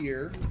entryway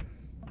here,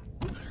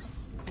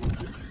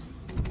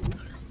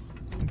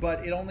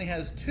 but it only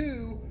has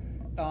 2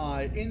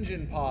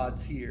 engine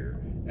pods here.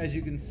 As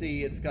you can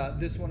see, it's got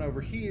this one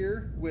over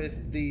here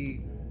with the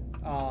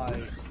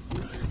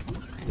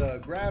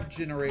grav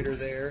generator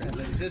there, and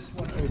then this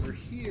one over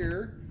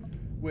here,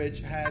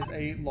 which has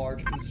a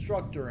large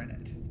constructor in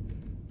it.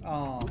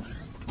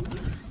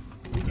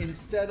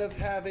 Instead of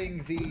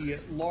having the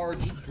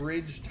large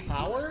bridge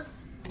tower,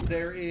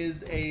 there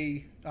is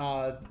the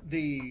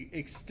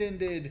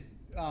extended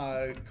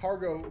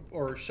cargo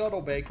or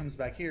shuttle bay comes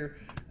back here.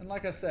 And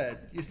like I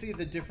said, you see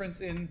the difference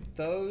in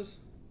those?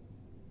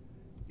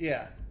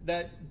 Yeah,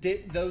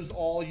 those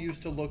all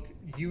used to look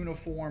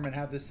uniform and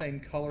have the same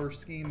color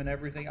scheme and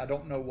everything. I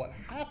don't know what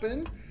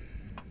happened,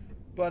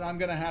 but I'm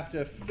gonna have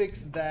to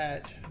fix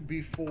that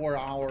before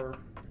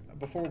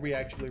we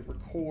actually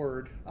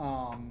record.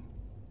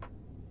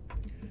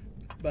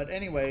 But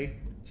anyway,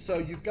 so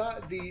you've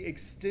got the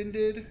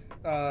extended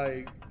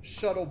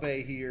shuttle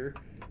bay here,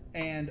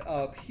 and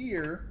up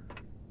here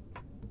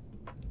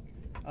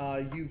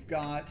you've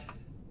got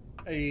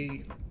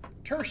a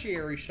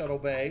tertiary shuttle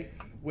bay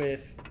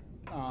with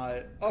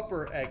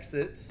upper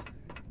exits,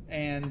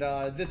 and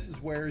this is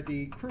where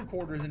the crew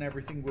quarters and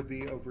everything would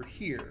be over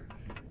here.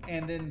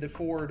 And then the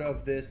forward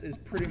of this is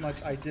pretty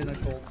much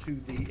identical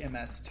to the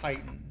MS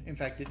Titan. In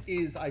fact, it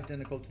is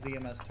identical to the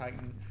MS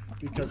Titan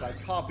because I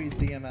copied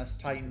the MS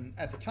Titan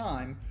at the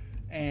time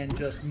and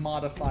just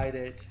modified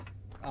it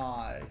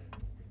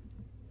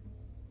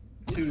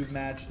to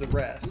match the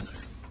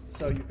rest.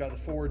 So you've got the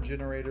forward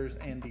generators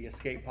and the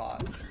escape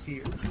pods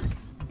here.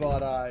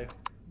 But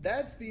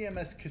that's the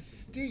MS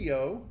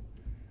Castillo,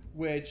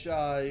 which,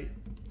 I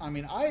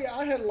mean,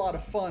 I had a lot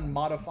of fun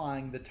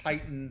modifying the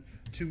Titan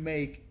to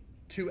make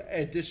 2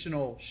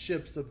 additional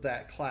ships of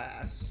that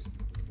class.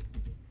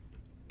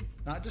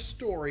 Not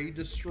destroy,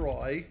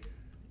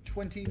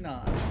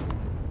 29.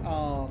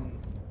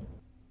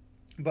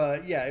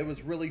 But yeah, it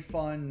was really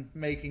fun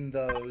making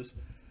those.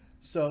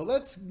 So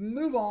let's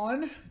move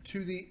on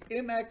to the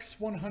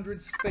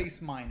MX-100 Space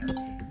Miner.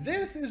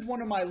 This is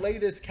one of my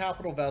latest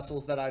capital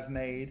vessels that I've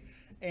made,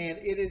 and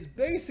it is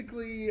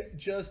basically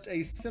just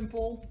a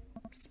simple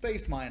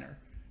space miner.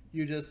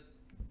 You just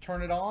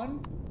turn it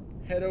on,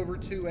 head over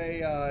to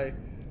a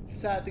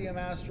Sathium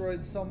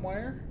asteroid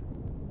somewhere.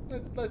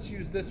 Let's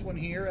use this one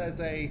here as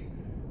a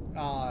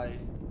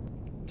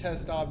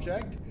test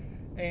object,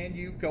 and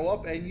you go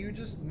up and you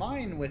just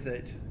mine with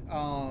it.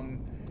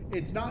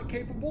 It's not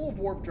capable of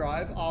warp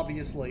drive,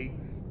 obviously,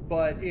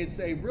 but it's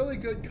a really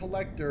good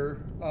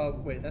collector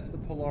of... Wait, that's the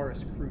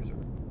Polaris cruiser.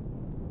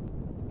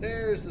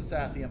 There's the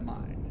Sathium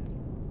mine,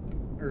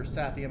 or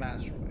Sathium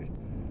asteroid.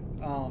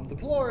 The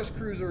Polaris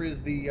cruiser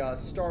is the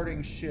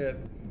starting ship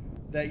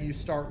that you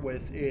start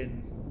with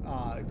in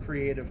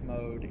creative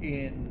mode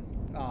in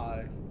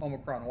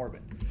Omicron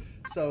orbit.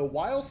 So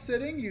while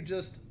sitting, you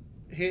just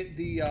hit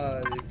the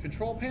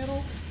control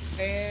panel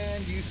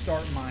and you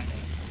start mining.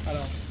 I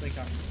don't think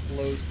I'm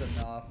close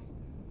enough.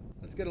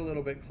 Let's get a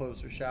little bit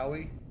closer, shall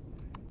we?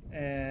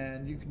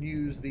 And you can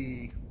use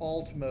the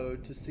alt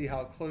mode to see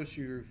how close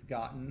you've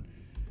gotten,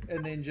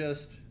 and then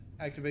just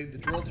activate the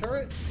drill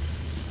turret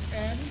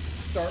and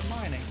start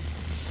mining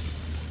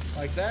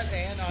like that.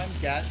 And I'm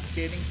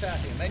gaining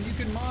Sathium, and you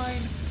can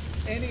mine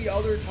any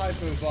other type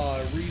of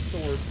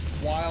resource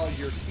while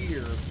you're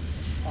here,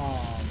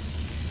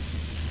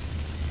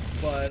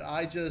 but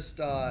I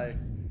just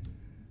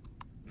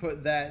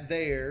put that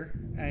there,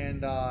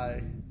 and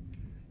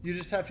you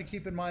just have to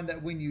keep in mind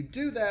that when you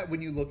do that,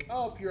 when you look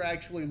up, you're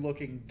actually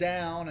looking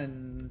down,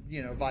 and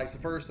you know, vice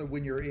versa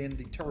when you're in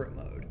the turret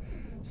mode.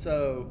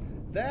 So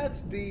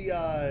that's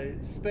the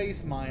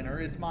space miner.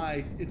 It's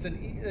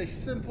a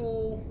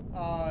simple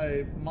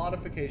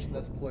modification.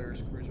 That's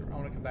Polaris cruiser. I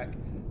want to come back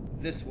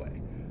this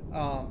way,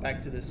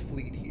 back to this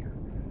fleet here.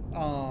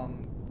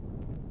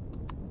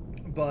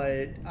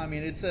 But I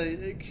mean, it's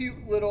a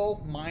cute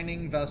little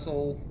mining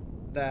vessel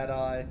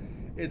that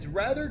it's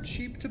rather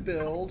cheap to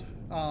build.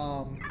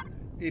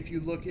 If you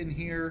look in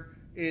here,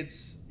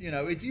 it's, you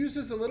know, it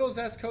uses a little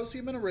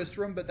zascosium and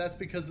erystrum, but that's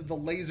because of the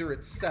laser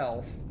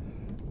itself.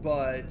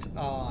 But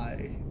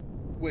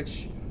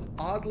which,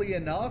 oddly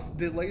enough,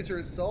 the laser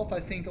itself I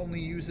think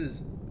only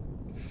uses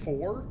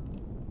 4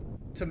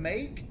 to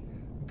make,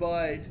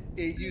 but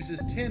it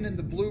uses 10 in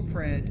the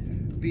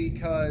blueprint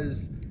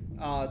because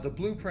the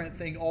blueprint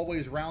thing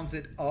always rounds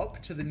it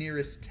up to the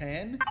nearest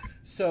 10.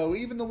 So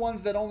even the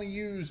ones that only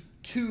use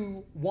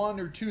 1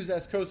 or 2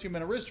 zascosium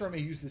and erystrum, it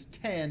uses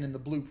 10 in the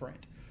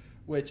blueprint,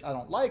 which I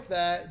don't like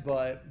that.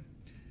 But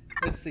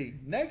let's see.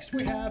 Next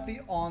we have the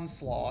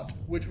Onslaught,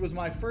 which was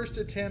my first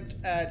attempt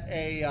at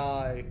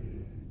a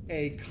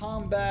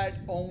combat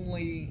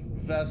only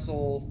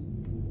vessel.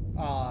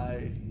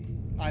 I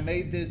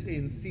made this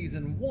in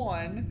season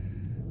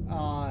 1,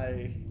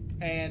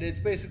 and it's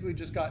basically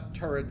just got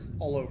turrets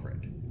all over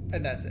it,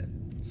 and that's it.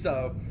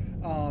 So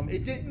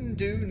it didn't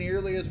do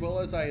nearly as well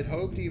as I had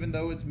hoped, even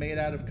though it's made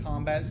out of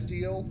combat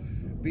steel.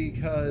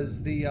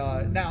 because the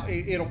now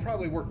it'll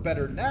probably work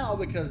better now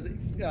because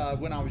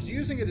when I was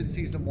using it in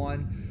Season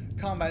 1,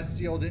 Combat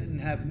Steel didn't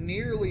have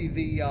nearly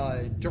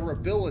the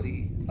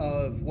durability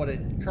of what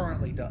it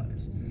currently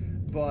does.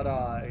 But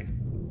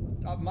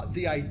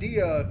the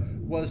idea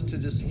was to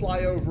just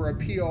fly over a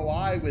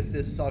POI with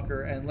this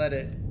sucker and let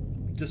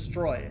it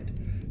destroy it.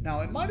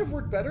 Now, it might have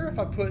worked better if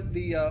I put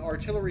the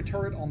artillery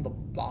turret on the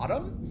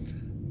bottom,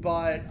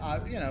 but,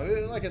 you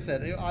know, like I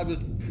said, I was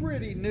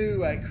pretty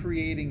new at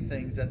creating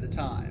things at the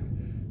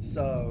time.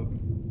 So,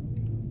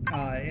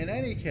 in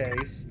any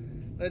case,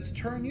 let's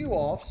turn you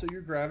off so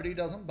your gravity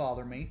doesn't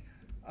bother me.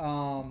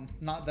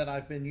 Not that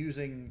I've been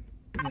using,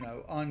 you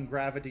know,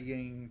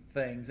 ungravitying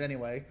things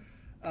anyway.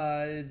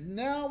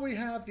 Now we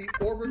have the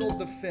Orbital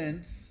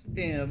Defense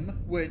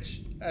M,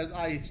 which, as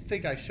I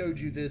think I showed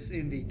you this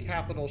in the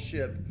capital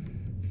ship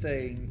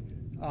thing,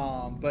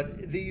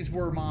 but these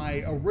were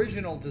my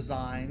original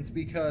designs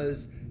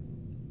because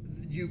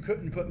you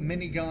couldn't put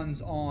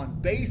miniguns on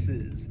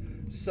bases,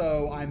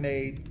 so I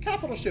made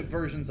capital ship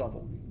versions of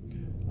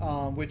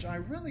them, which I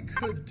really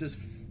could just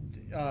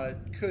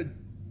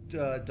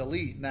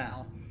delete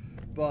now.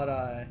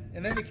 But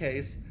in any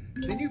case,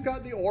 then you've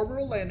got the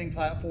orbital landing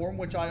platform,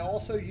 which I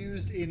also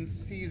used in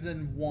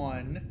Season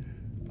 1.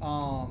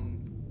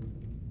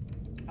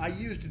 I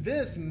used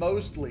this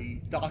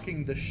mostly,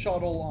 docking the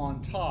shuttle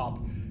on top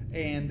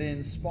and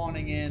then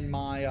spawning in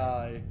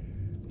my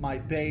my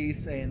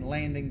base and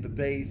landing the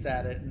base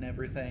at it and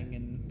everything.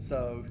 And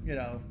so, you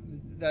know,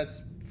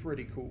 that's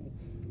pretty cool.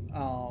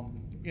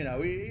 You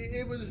know,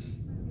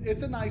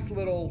 it's a nice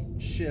little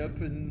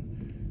ship, and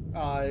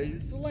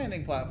it's a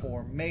landing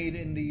platform made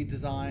in the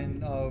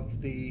design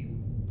of the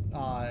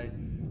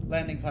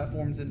landing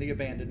platforms in the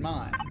abandoned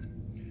mine.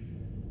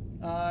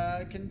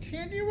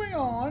 Continuing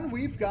on,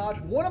 we've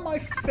got one of my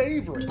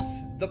favorites,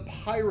 the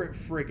pirate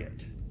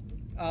frigate.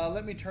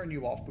 Let me turn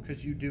you off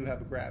because you do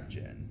have a grav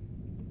gen.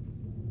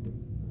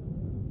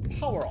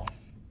 Power off.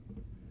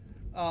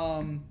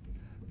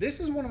 This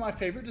is one of my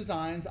favorite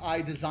designs.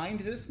 I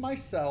designed this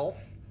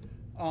myself.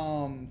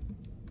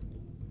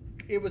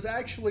 It was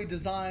actually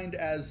designed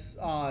as,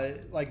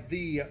 like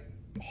the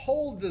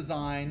whole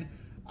design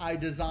I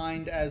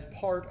designed as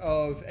part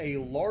of a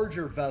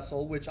larger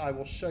vessel, which I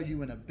will show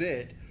you in a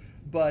bit.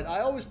 But I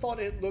always thought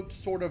it looked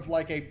sort of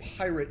like a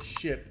pirate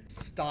ship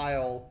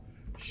style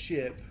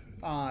ship.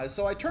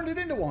 So I turned it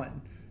into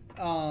one,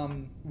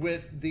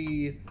 with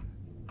the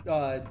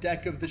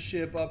deck of the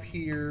ship up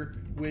here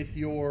with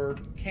your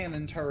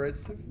cannon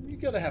turrets. You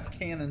gotta have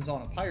cannons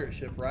on a pirate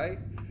ship, right?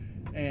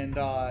 And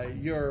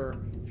your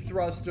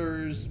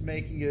thrusters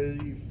making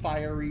a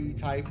fiery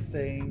type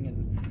thing,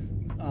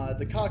 and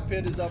the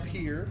cockpit is up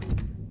here.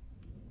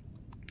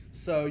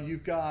 So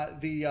you've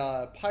got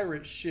the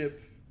pirate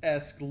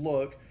ship-esque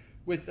look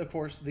with, of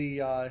course,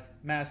 the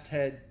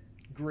masthead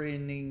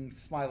grinning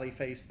smiley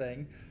face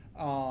thing.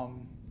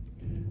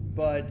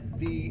 But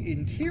the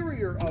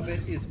interior of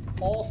it is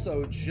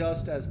also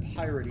just as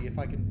piratey, if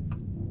I can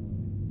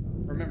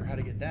remember how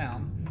to get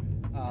down.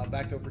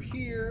 Back over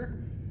here.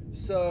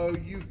 So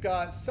you've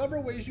got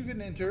several ways you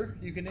can enter.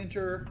 You can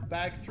enter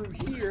back through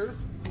here,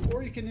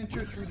 or you can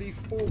enter through the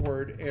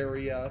forward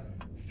area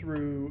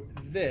through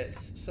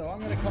this. So I'm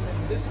going to come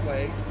in this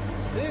way.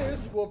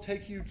 This will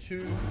take you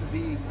to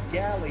the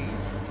galley,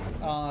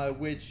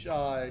 which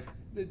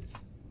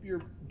it's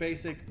your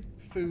basic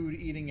food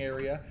eating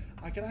area.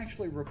 I can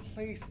actually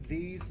replace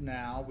these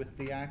now with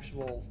the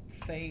actual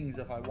things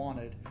if I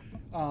wanted.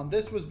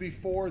 This was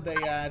before they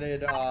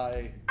added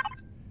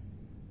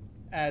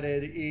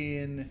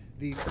in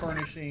the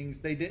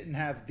furnishings. They didn't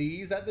have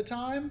these at the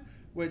time,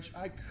 which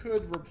I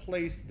could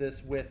replace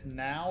this with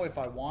now if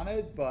I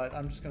wanted, but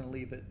I'm just going to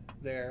leave it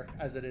there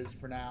as it is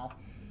for now.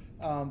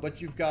 But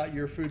you've got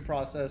your food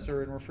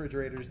processor and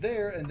refrigerators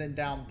there, and then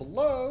down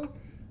below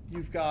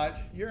you've got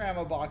your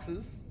ammo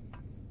boxes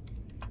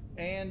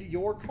and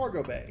your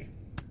cargo bay,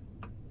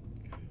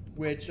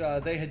 which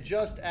they had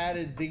just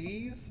added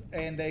these,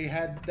 and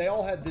they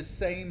all had the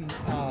same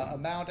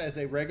amount as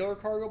a regular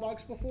cargo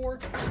box before.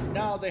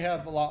 Now they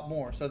have a lot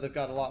more, so they've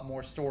got a lot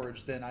more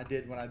storage than I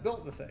did when I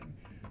built the thing.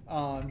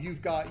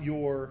 You've got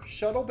your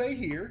shuttle bay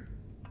here,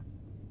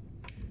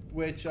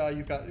 which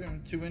you've got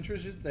 2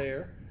 entrances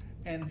there.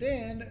 And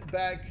then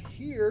back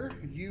here,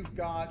 you've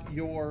got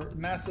your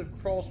massive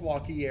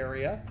crosswalky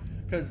area,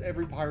 because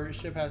every pirate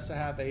ship has to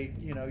have a,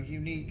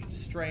 unique,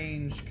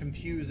 strange,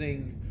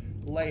 confusing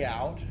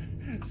layout.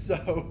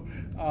 So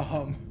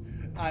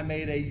I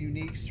made a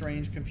unique,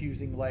 strange,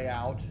 confusing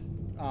layout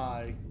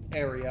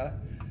area.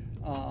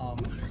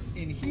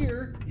 In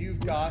here, you've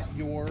got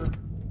your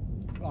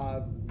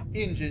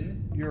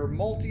engine, your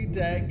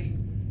multi-deck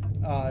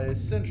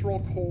central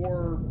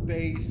core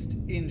based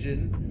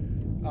engine,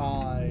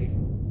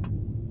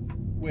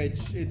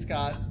 which it's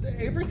got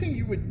everything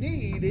you would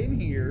need in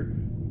here,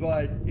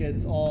 but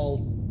it's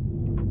all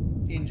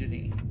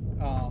engine-y.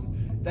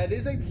 That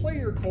is a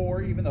player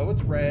core, even though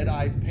it's red.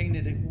 I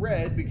painted it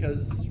red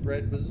because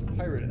red was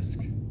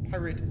pirate-esque.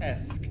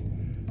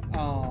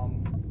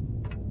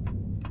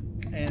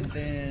 And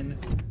then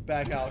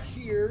back out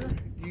here,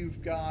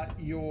 you've got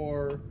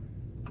your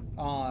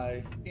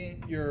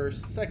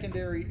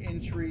secondary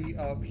entry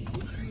up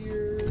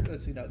here.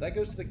 Let's see, no, that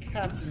goes to the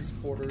captain's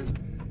quarters.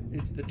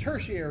 It's the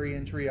tertiary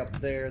entry up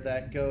there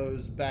that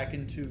goes back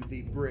into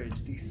the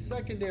bridge. The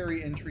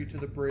secondary entry to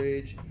the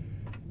bridge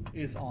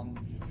is on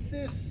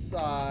this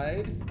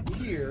side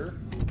here,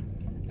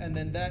 and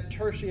then that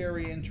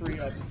tertiary entry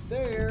up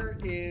there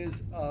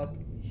is up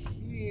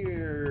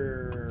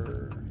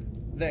here,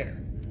 there.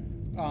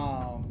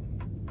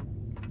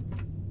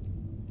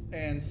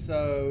 And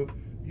so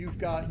you've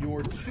got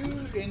your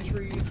 2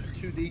 entries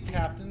to the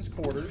captain's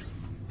quarters,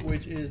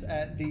 which is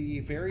at the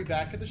very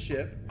back of the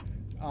ship,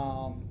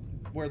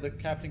 where the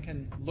captain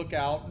can look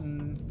out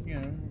and, you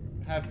know,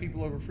 have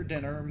people over for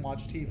dinner and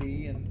watch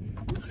TV, and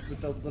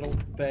with the little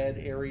bed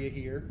area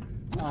here.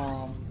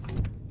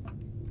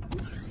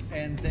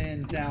 And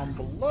then down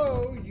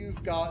below,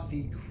 you've got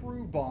the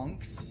crew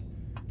bunks,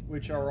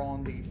 which are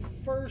on the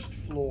first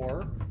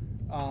floor.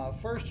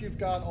 First, you've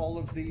got all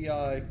of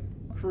the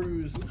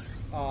crew's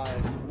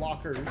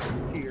lockers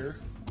here.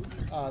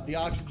 The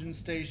oxygen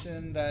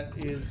station that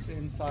is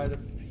inside of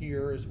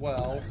here as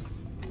well.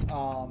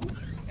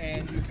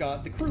 And you've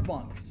got the crew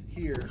bunks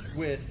here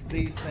with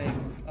these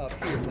things up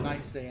here, the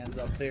nightstands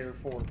up there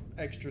for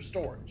extra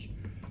storage.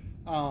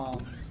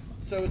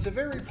 So it's a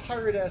very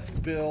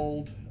pirate-esque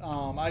build.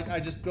 I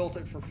just built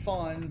it for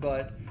fun,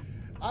 but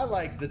I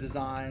like the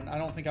design. I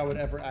don't think I would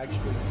ever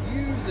actually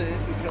use it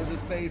because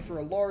it's made for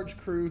a large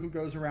crew who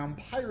goes around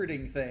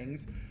pirating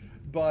things.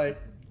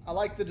 But I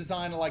like the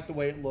design. I like the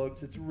way it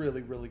looks. It's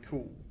really, really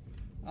cool.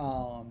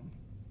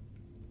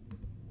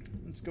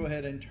 Let's go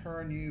ahead and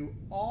turn you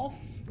off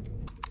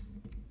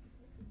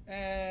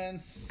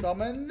and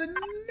summon the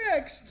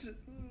next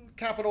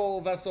capital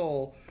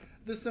vessel,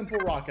 the simple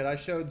rocket. I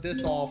showed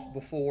this off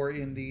before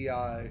in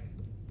the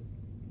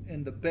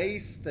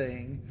base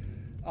thing.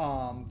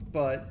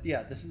 But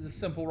yeah, this is the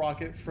simple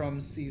rocket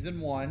from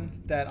season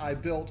 1 that I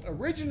built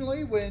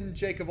originally when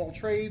Jake of All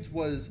Trades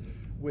was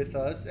with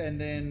us, and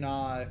then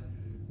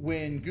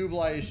when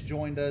Gooblish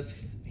joined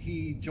us,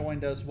 he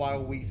joined us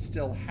while we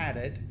still had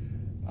it.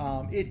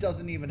 It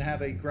doesn't even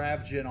have a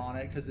grav gen on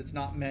it because it's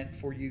not meant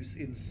for use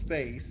in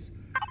space.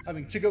 I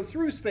mean, to go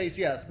through space,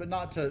 yes, but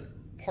not to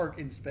park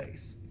in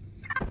space.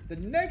 The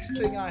next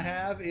thing I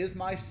have is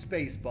my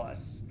space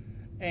bus,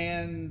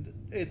 and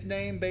its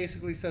name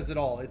basically says it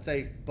all. It's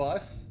a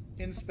bus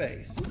in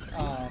space.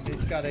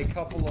 It's got a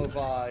couple of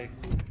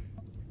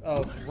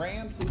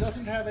ramps. It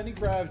doesn't have any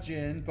grav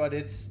gen, but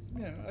it's,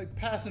 you know, a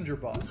passenger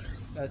bus.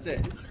 That's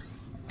it.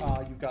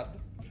 You've got the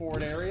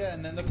forward area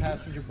and then the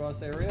passenger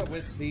bus area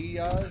with the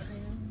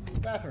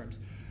bathrooms.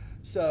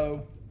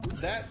 So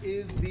that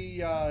is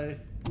the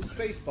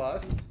space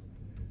bus.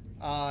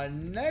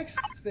 Next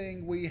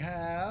thing we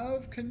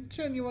have,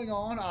 continuing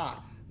on,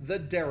 the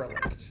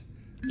derelict.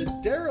 The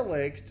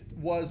derelict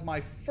was my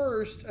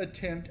first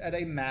attempt at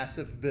a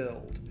massive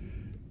build,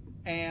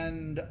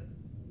 and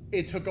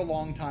it took a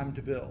long time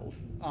to build.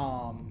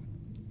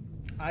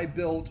 I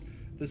built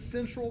the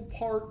central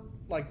part,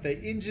 like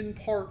the engine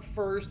part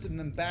first, and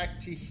then back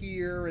to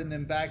here, and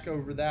then back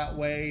over that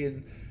way,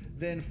 and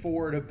then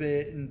forward a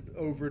bit and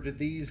over to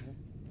these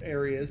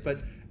areas.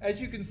 But as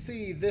you can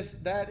see,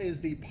 that is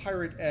the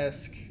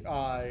pirate-esque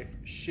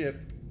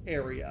ship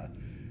area.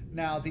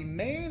 Now, the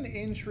main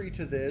entry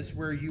to this,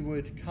 where you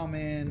would come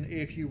in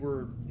if you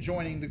were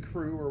joining the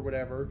crew or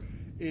whatever,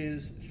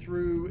 is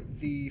through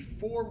the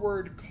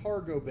forward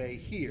cargo bay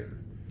here,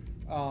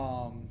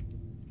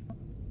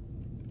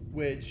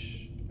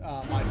 which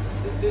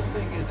this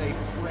thing is a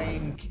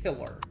frame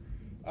killer.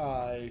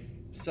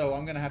 So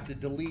I'm going to have to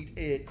delete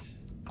it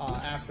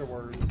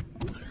afterwards.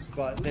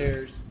 But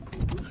there's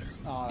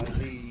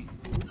the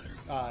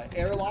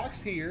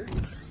airlocks here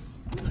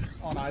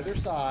on either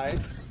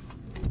side.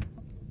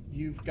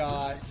 You've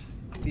got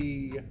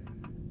the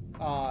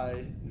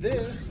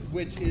this,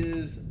 which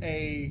is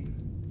a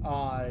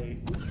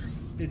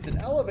it's an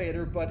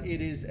elevator, but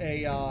it is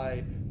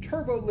a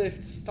turbo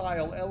lift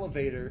style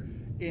elevator,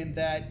 in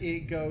that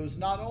it goes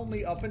not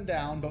only up and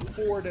down but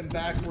forward and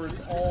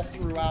backwards all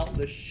throughout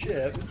the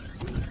ship.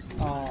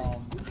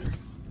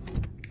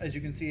 As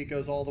you can see, it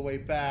goes all the way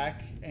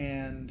back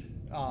and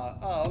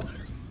up.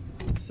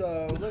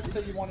 So let's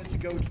say you wanted to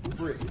go to the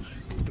bridge.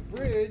 The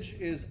bridge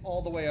is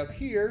all the way up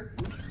here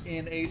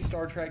in a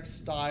Star Trek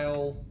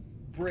style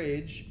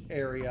bridge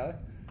area,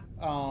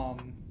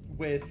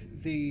 with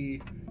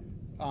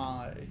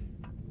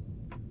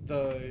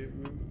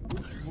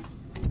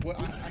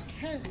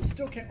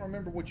still can't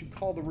remember what you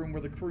call the room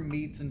where the crew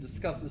meets and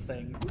discusses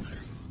things,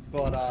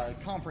 but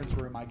conference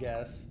room, I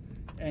guess.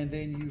 And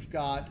then you've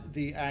got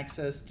the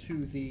access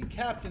to the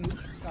captain's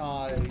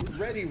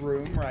ready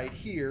room right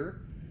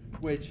here,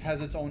 which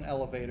has its own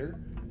elevator.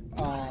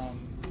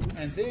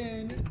 And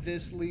then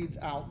this leads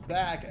out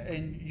back,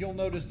 and you'll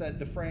notice that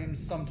the frames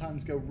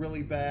sometimes go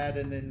really bad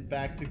and then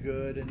back to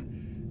good,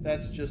 and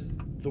that's just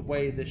the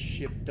way this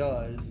ship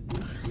does.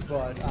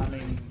 But I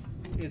mean,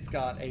 it's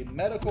got a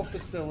medical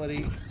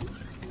facility,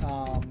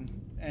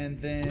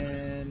 And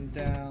then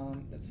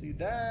down, let's see,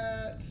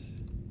 that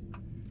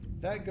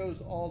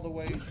goes all the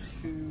way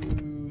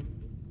to,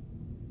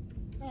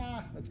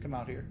 let's come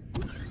out here.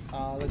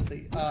 Let's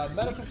see,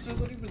 medical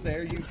facility was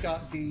there. You've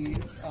got the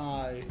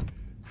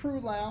crew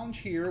lounge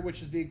here,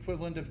 which is the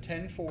equivalent of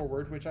 10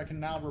 forward, which I can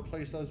now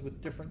replace those with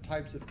different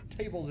types of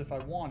tables if I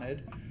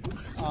wanted.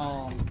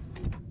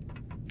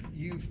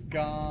 You've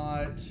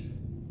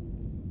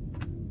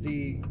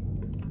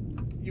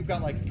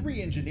got like 3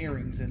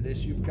 engineerings in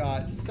this. You've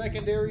got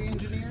secondary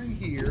engineering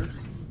here,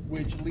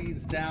 which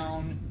leads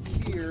down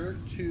here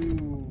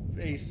to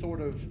a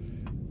sort of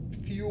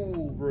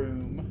fuel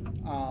room.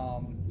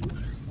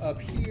 Up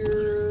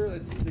here,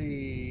 let's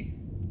see.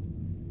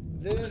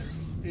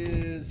 This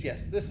is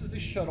the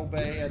shuttle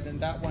bay, and then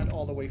that went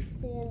all the way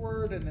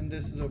forward, and then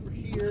this is over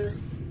here.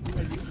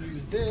 And you can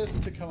use this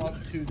to come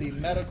up to the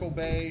medical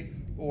bay,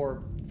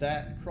 or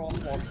that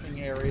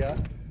crosswalking area.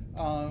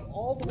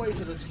 All the way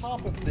to the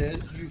top of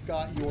this, you've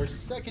got your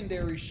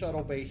secondary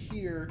shuttle bay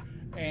here,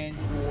 and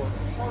your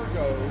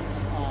cargo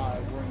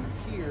room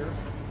here.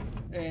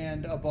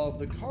 And above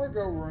the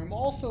cargo room,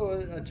 also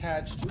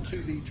attached to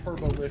the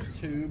turbolift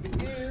tube,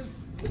 is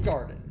the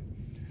garden.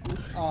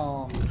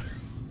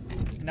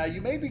 Now,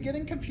 you may be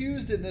getting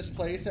confused in this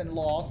place and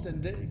lost,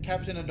 and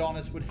Captain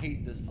Adonis would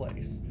hate this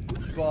place.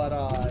 But,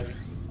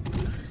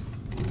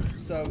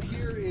 so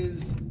here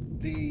is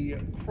the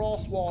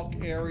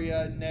crosswalk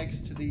area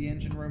next to the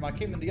engine room. I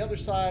came in the other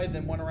side,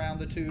 then went around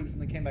the tubes,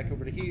 and then came back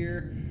over to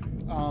here.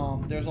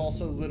 There's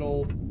also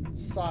little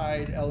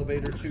side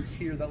elevator tubes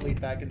here that lead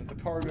back into the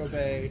cargo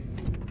bay.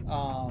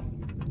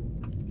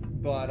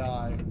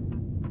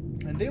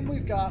 And then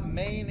we've got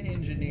main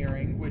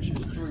engineering, which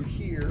is through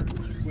here,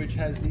 which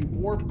has the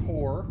warp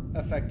core,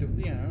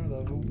 effectively,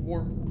 the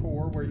warp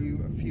core where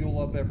you fuel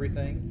up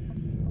everything.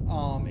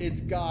 It's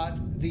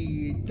got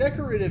the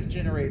decorative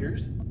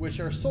generators, which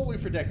are solely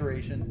for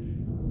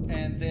decoration.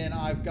 And then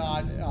I've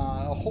got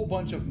a whole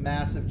bunch of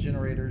massive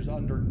generators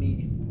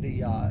underneath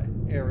the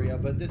area.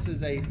 But this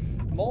is a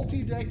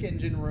multi-deck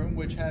engine room,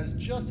 which has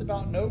just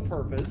about no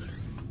purpose.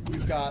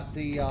 You've got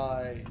the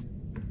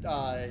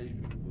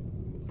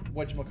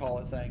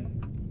whatchamacallit thing.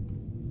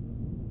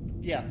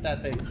 Yeah,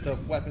 that thing, the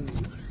weapons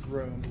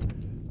room.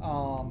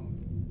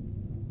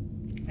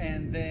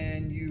 And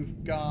then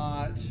you've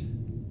got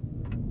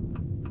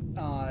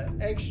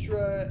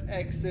extra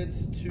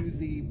exits to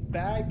the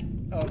back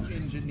of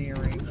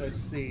engineering. Let's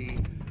see.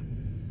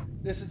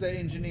 This is the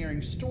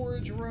engineering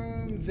storage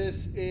room.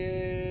 This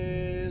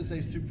is a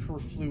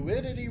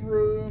superfluidity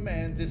room,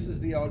 and this is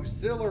the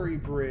auxiliary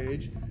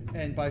bridge.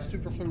 And by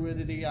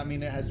superfluidity, I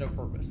mean it has no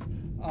purpose.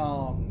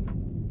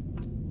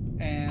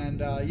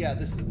 Yeah,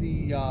 this is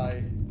the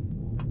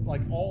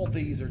like all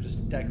these are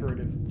just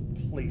decorative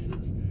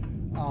places.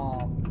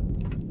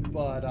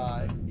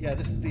 Yeah,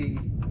 this is the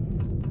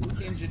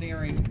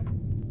engineering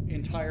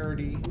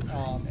entirety.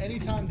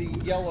 Anytime the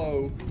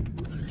yellow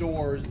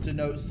doors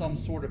denote some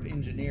sort of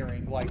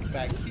engineering, like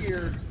back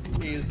here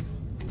is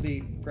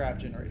the grav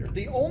generator.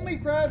 The only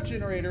grav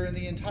generator in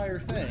the entire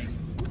thing,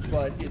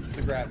 but it's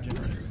the grav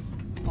generator.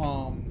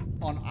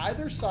 On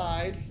either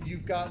side,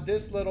 you've got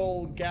this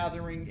little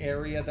gathering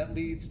area that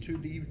leads to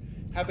the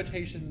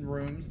habitation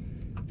rooms.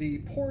 The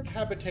port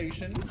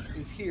habitation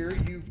is here.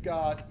 You've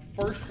got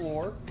first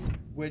floor,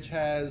 which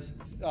has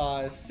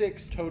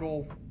 6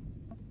 total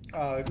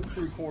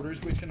crew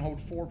quarters, which can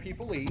hold 4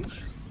 people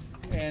each,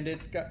 and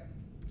it's got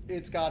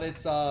its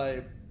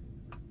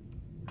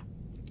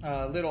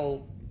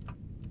little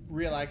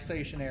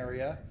relaxation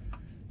area.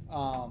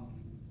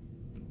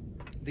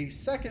 The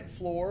second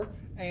floor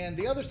and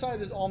the other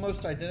side is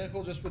almost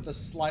identical, just with a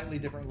slightly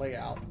different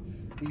layout.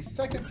 The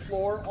second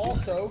floor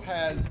also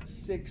has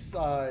 6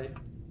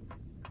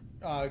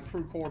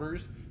 crew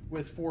quarters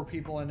with 4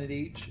 people in it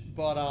each,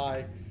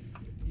 but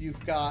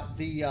you've got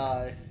the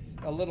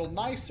a little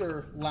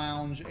nicer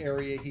lounge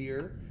area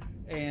here,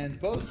 and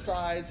both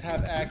sides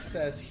have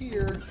access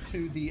here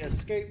to the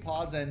escape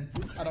pods. And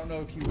I don't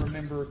know if you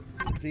remember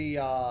the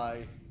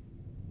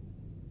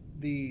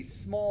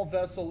small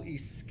vessel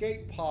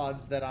escape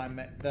pods that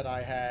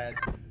I had,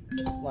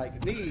 like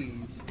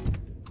these,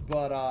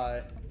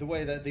 but the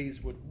way that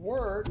these would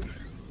work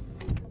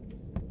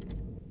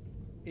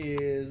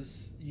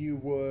is you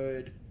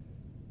would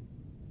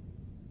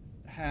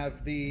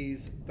have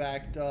these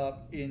backed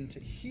up into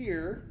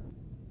here,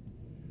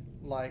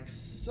 like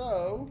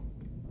so.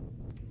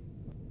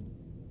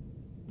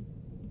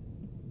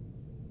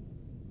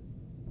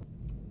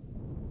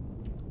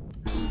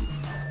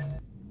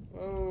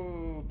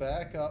 Oh,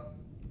 back up.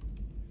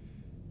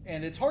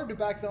 And it's hard to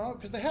back them up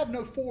because they have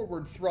no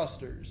forward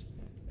thrusters.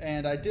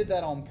 And I did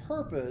that on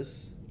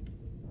purpose.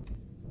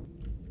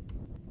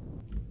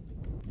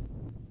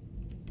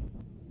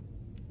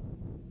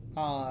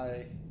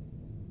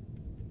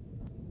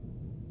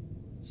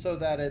 So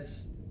that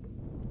it's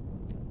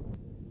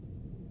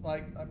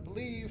like, I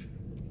believe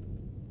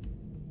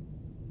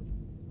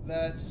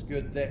that's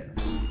good there.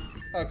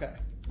 Okay.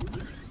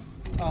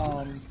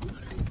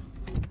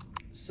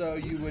 So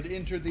you would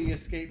enter the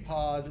escape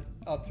pod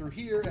up through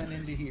here and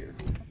into here.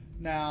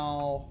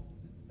 Now,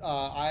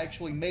 I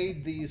actually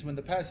made these when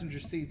the passenger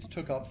seats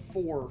took up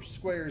 4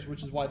 squares,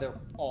 which is why they're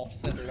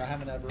off-centered. I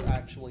haven't ever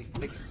actually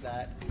fixed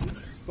that.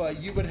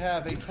 But you would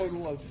have a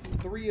total of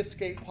 3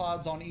 escape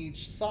pods on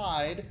each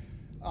side,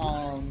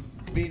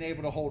 being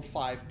able to hold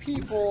 5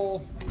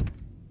 people.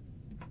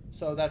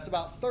 So that's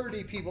about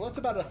 30 people. That's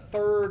about a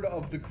third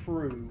of the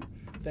crew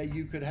that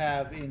you could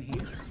have in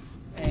here.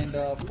 And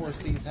of course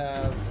these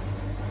have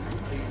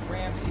the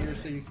ramps here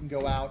so you can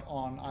go out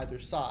on either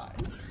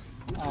side.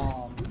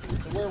 So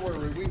where were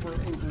we? We were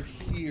over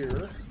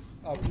here,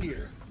 up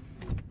here.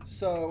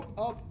 So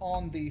up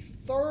on the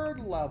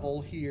 3rd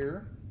level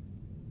here,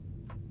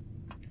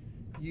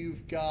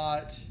 you've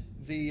got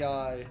the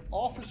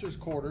officers'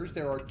 quarters.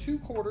 There are 2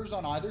 quarters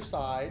on either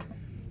side.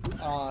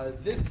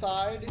 This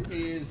side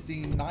is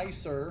the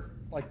nicer,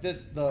 like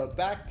this, the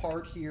back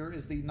part here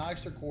is the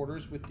nicer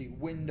quarters with the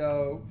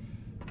window,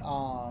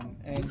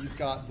 and you've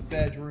got the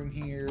bedroom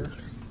here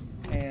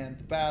and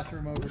the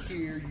bathroom over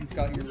here. You've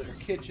got your little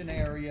kitchen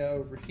area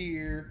over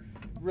here,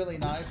 really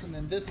nice. And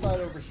then this side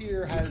over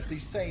here has the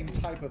same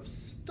type of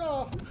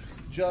stuff,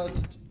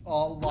 just a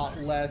lot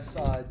less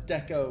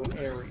deco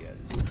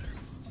areas.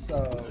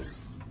 So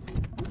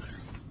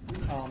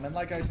and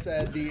like I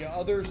said, the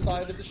other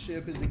side of the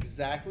ship is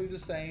exactly the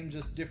same,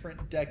 just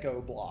different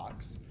deco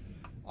blocks.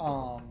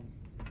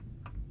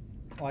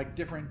 Like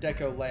different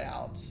deco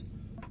layouts.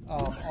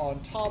 On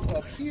top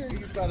up here,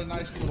 you've got a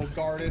nice little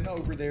garden.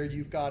 Over there,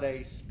 you've got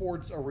a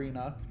sports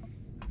arena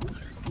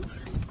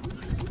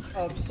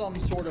of some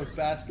sort of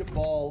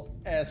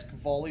basketball-esque,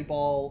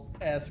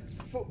 volleyball-esque,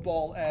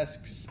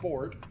 football-esque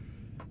sport.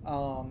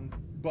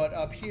 But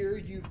up here,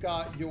 you've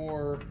got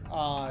your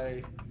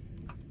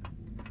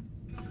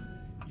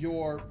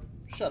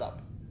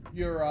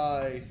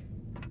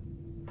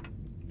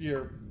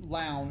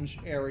lounge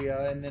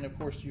area, and then of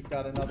course you've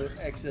got another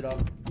exit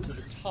up to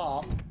the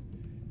top,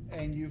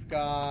 and you've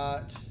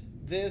got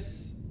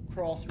this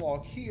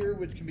crosswalk here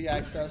which can be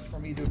accessed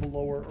from either the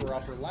lower or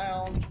upper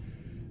lounge,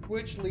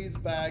 which leads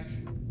back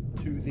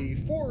to the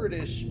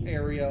forward-ish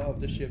area of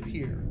the ship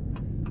here.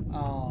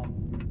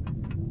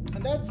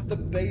 And that's the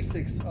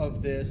basics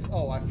of this.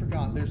 Oh, I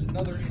forgot, there's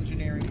another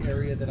engineering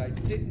area that I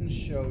didn't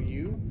show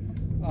you,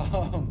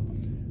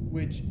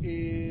 which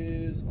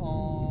is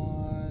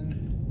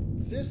on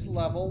this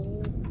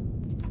level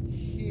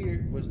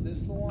here. Was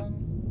this the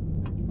one?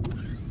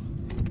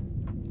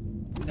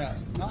 No,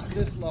 not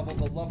this level,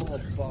 the level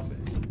above it.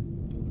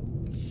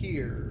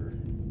 Here.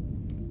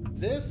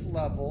 This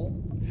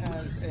level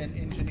has an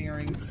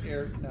engineering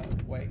area. No,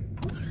 wait.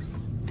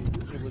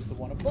 It was the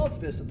one above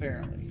this,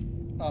 apparently.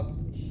 Up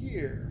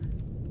here.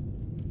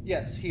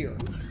 Yes, here.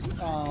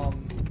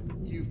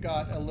 You've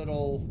got a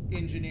little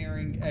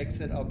engineering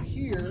exit up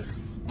here,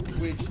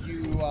 which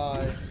you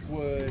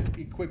would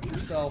equip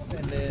yourself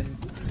and then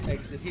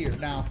exit here.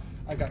 Now,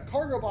 I got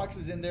cargo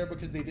boxes in there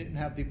because they didn't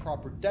have the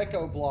proper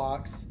deco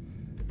blocks,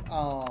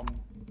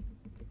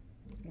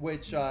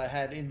 which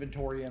had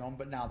inventory in them,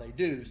 but now they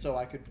do, so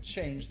I could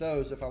change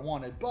those if I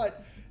wanted.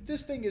 But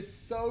this thing is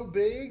so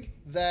big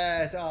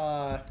that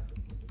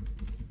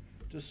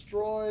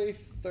destroy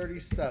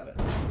 37.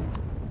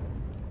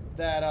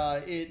 That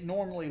it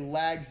normally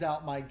lags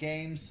out my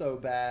game so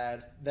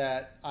bad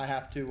that I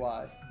have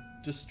to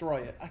destroy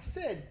it. I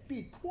said,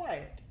 be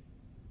quiet.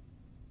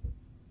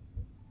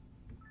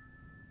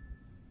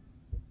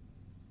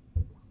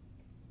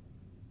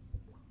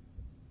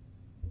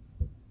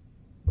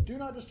 Do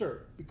not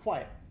disturb. Be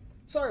quiet.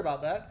 Sorry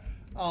about that.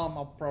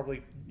 I'll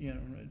probably,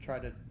 try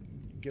to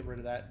get rid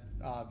of that.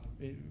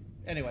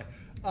 Anyway.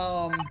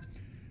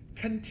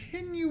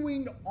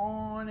 Continuing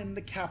on in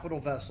the capital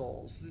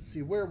vessels. Let's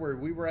see, where were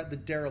we? We were at the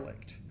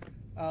derelict.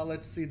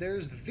 Let's see,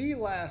 there's The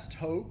Last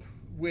Hope,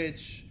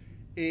 which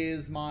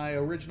is my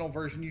original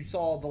version. You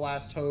saw The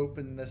Last Hope,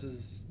 and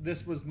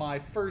this was my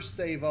first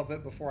save of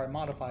it before I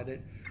modified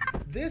it.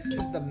 This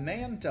is the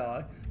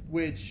Manta,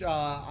 which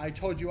I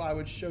told you I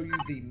would show you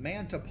the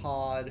Manta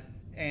pod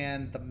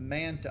and the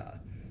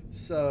Manta.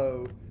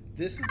 So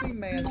this is the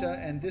Manta,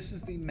 and this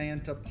is the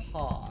Manta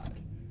pod.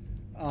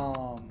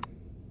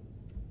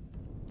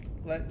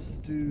 Let's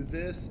do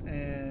this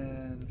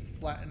and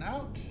flatten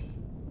out.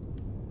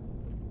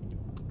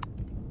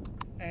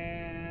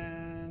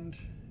 And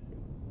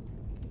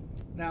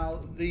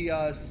now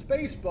the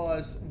Space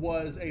Bus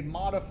was a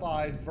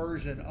modified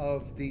version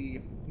of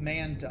the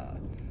Manta.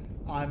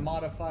 I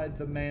modified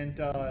the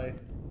Manta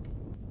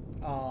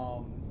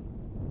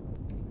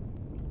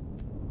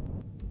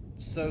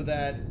so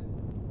that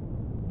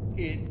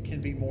it can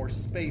be more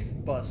spacey.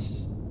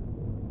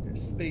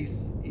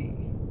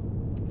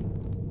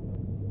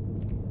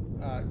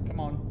 Come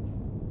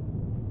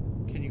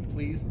on. Can you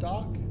please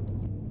dock?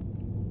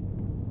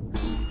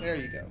 There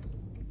you go.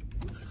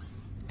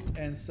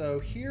 And so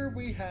here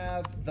we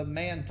have the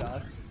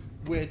Manta,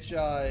 which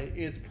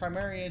its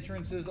primary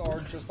entrances are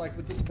just like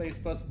with the Space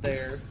Bus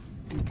there.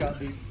 You've got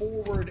the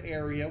forward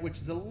area, which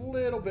is a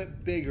little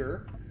bit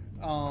bigger.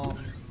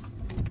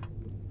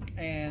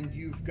 And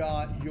you've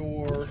got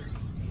your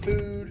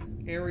food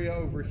area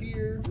over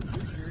here,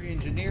 your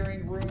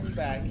engineering room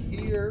back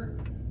here,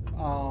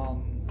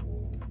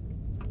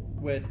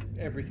 with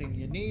everything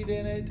you need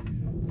in it,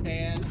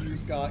 and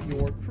you've got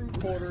your crew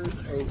quarters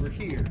over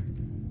here,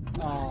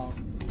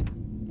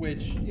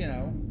 which, you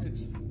know,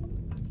 it's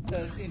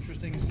an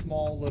interesting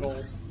small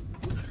little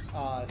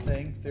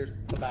thing. There's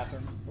the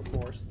bathroom, of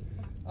course.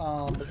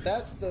 But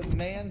that's the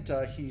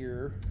Manta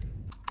here.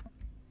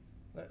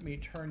 Let me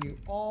turn you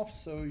off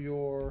so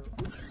your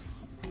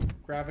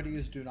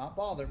gravities do not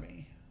bother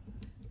me.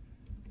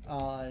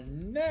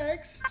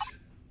 Next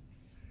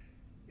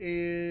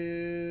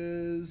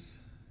is,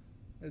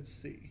 let's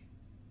see,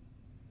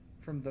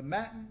 from the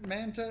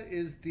Manta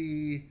is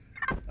the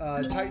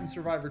Titan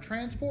Survivor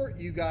Transport.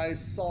 You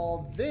guys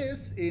saw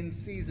this in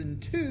Season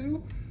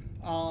 2,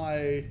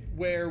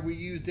 where we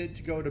used it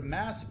to go to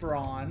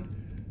Maspron,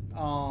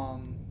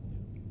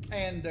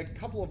 and a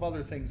couple of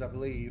other things, I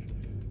believe.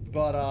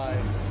 But,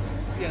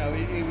 you know,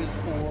 it was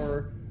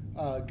for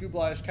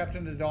Gublash,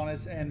 Captain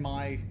Adonis, and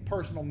my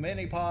personal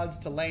mini-pods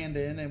to land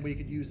in, and we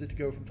could use it to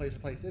go from place to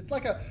place. It's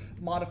like a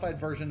modified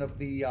version of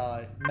the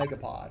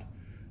Megapod.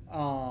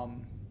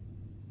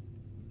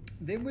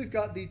 Then we've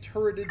got the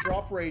turreted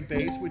drop raid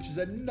base, which is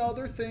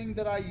another thing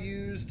that I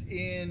used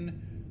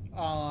in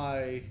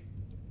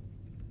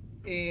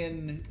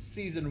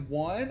Season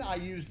 1. I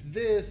used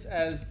this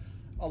as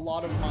a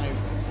lot of my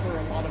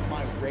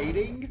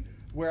raiding,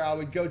 where I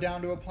would go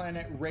down to a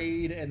planet,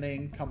 raid, and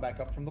then come back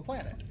up from the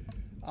planet.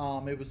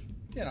 It was,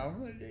 you know,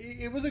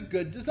 it was a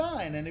good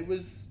design, and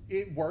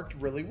it worked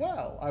really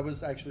well. I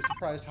was actually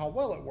surprised how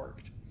well it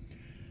worked.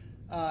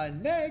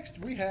 Next,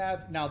 we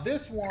have, now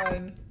this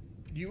one,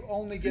 you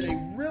only get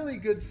a really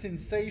good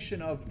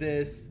sensation of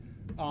this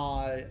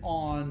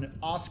on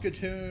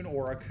Oskatoon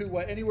or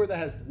Akua, anywhere that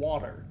has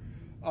water.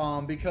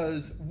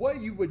 Because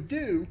what you would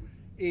do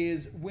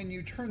is when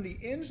you turn the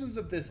engines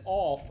of this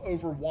off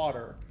over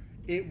water,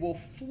 it will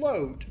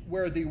float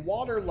where the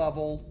water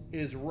level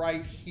is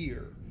right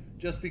here,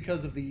 just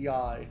because of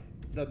the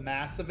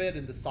mass of it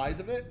and the size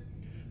of it.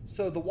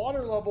 So the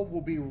water level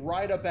will be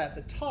right up at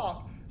the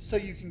top, so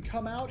you can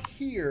come out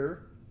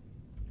here.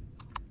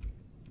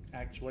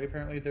 Actually,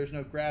 apparently there's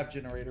no grav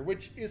generator,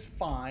 which is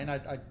fine.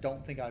 I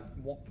don't think I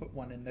won't put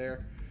one in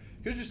there,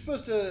 because you're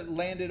supposed to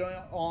land it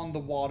on the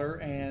water,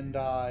 and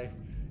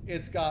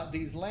it's got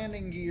these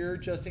landing gear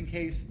just in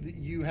case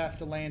you have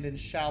to land in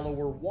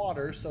shallower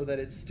water so that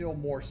it's still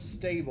more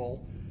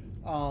stable.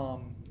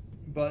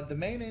 But the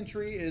main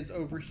entry is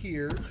over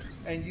here,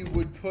 and you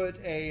would put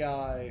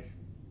a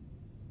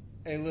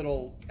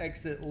little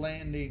exit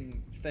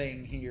landing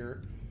thing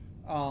here,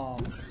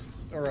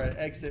 or an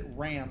exit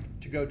ramp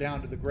to go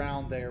down to the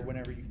ground there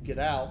whenever you get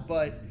out.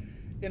 But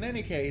in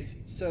any case,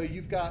 so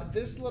you've got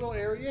this little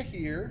area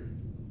here,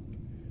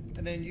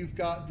 and then you've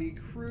got the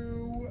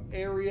crew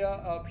area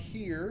up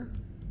here,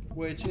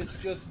 which it's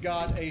just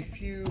got a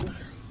few,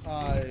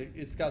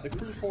 it's got the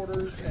crew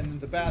quarters and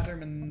the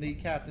bathroom and the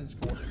captain's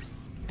quarters.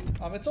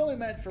 It's only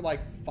meant for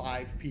like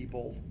 5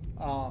 people,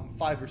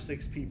 5 or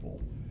 6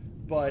 people,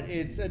 but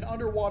it's an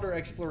underwater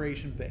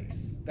exploration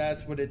base.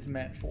 That's what it's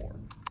meant for.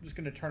 I'm just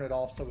going to turn it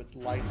off so its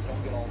lights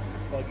don't get all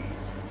buggy.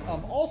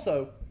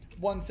 Also,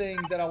 one thing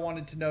that I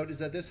wanted to note is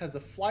that this has a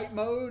flight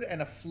mode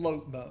and a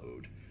float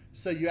mode.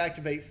 So you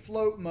activate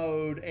float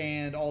mode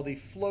and all the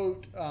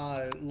float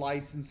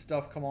lights and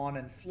stuff come on,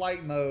 and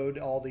flight mode,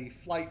 all the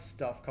flight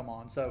stuff come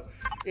on. So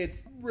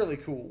it's really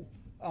cool.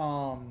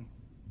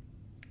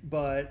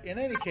 But in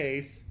any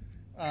case,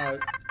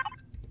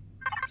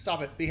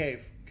 stop it,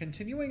 behave.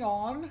 Continuing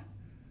on,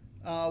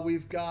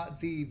 we've got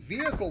the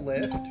vehicle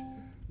lift,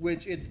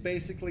 which it's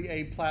basically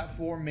a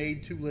platform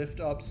made to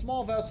lift up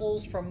small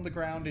vessels from the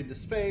ground into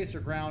space or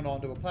ground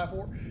onto a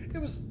platform.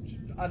 It was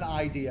an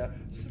idea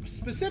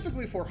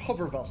specifically for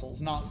hover vessels,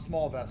 not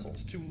small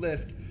vessels, to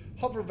lift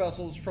hover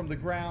vessels from the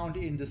ground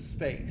into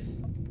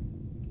space.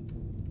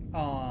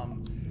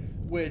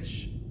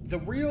 Which the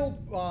real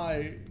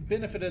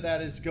benefit of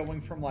that is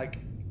going from like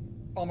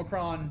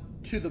Omicron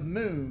to the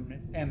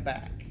moon and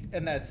back,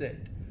 and that's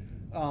it.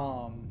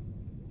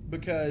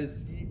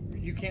 Because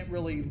you can't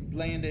really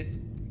land it,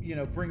 you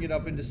know, bring it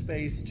up into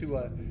space to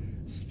a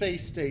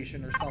space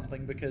station or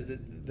something, because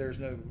there's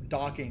no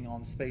docking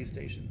on space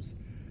stations.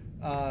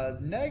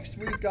 Next,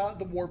 we've got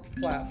the warp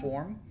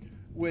platform,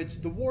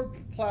 which the warp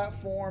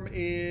platform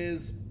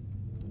is,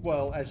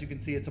 well, as you can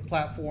see, it's a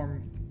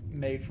platform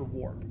made for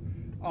warp.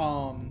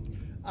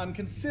 I'm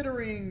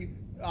considering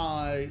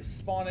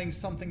spawning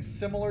something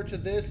similar to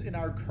this in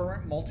our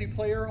current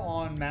multiplayer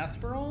on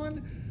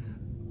Maspron,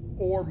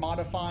 or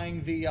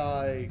modifying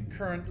the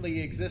currently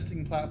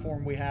existing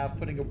platform we have,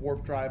 putting a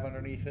warp drive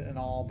underneath it and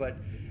all, but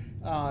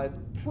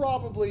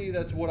probably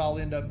that's what I'll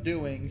end up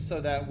doing,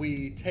 so that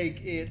we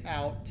take it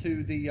out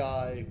to the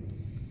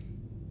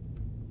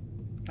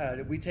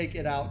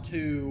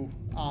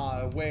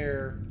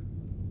where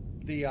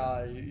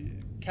the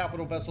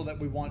capital vessel that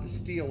we want to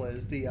steal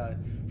is, the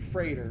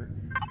freighter,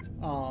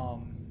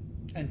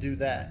 and do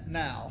that.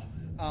 Now,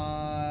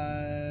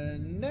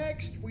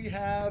 next we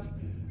have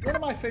one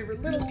of my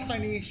favorite little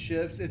tiny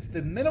ships. It's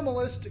the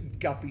Minimalist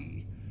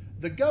Guppy.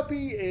 The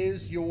Guppy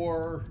is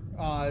your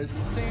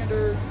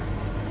standard,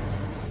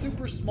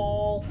 super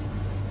small,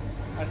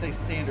 I say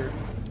standard,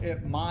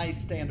 my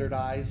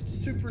standardized,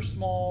 super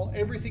small,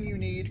 everything you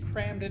need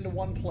crammed into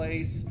one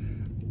place,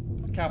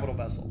 capital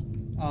vessel.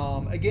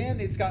 Again,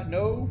 it's got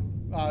no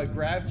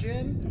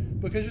gravgen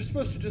because you're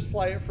supposed to just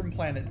fly it from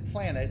planet to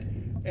planet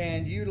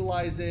and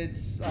utilize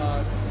its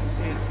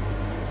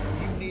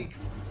unique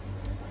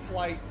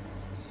flight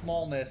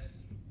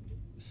smallness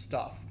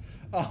stuff.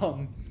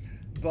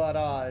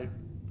 But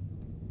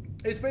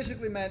it's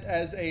basically meant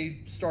as a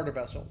starter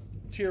vessel,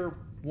 tier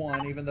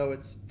 1, even though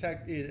it's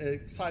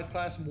size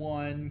class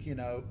 1, you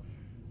know,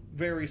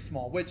 very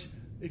small. Which,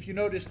 if you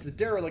notice, the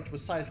Derelict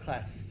was size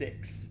class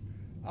 6.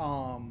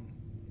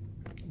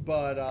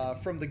 But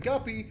from the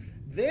Guppy,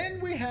 then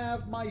we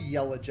have my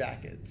Yellow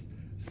Jackets.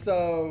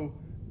 So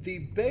the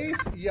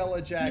base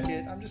Yellow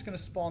Jacket, I'm just going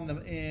to spawn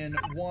them in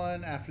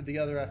one after the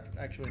other.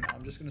 Actually, no,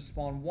 I'm just going to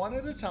spawn one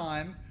at a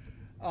time.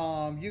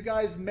 You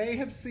guys may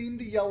have seen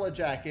the Yellow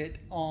Jacket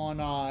on,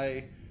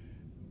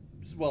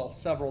 well,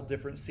 several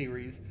different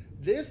series.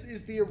 This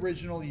is the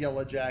original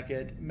Yellow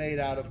Jacket, made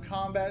out of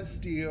combat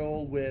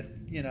steel with,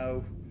 you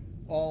know,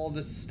 all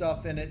the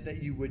stuff in it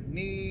that you would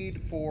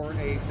need for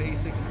a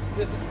basic...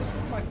 This is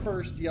my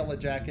first Yellow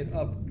Jacket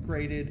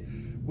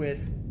upgraded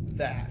with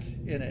that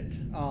in it.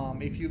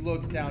 If you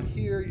look down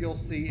here, you'll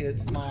see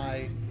it's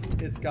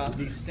got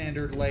the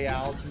standard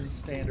layouts and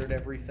standard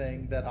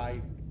everything that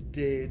I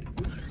did.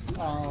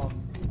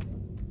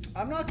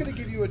 I'm not going to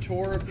give you a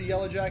tour of the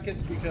Yellow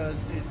Jackets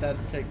because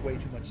that'd take way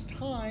too much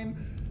time,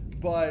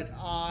 but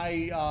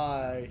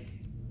I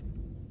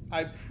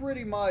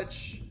pretty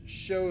much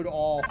showed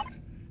off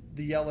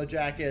the Yellow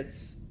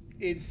Jackets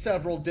in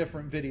several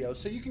different videos,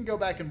 so you can go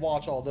back and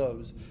watch all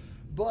those.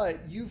 But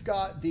you've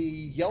got the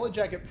Yellow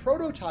Jacket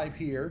prototype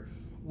here,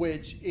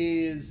 which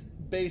is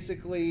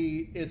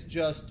basically, it's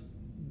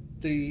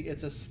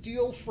a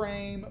steel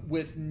frame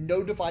with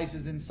no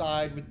devices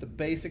inside with the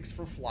basics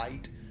for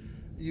flight.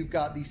 You've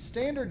got the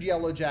standard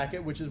Yellow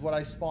Jacket, which is what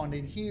I spawned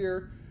in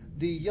here.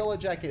 The Yellow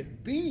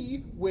Jacket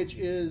B, which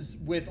is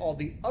with all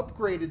the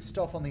upgraded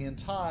stuff on the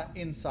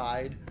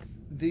inside.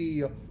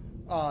 The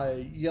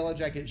Yellow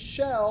Jacket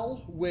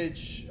Shell,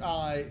 which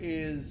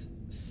is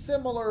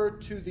similar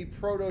to the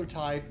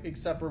prototype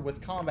except for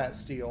with combat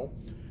steel.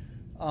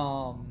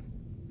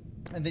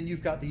 And then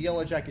you've got the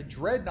Yellow Jacket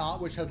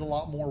Dreadnought, which has a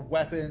lot more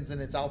weapons and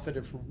it's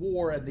outfitted for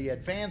war, and the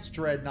Advanced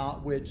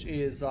Dreadnought, which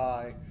is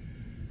has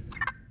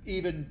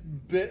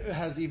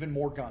even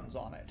more guns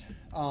on it.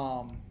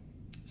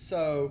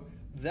 So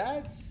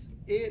that's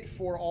it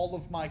for all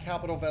of my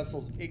capital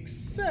vessels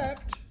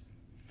except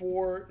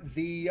for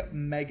the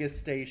Mega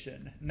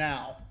Station.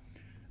 Now,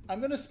 I'm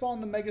going to spawn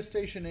the Mega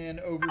Station in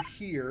over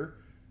here,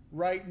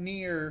 right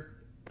near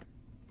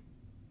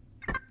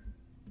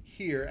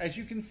here. As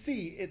you can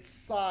see, its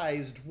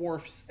size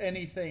dwarfs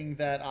anything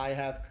that I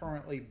have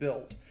currently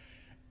built.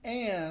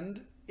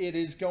 And it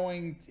is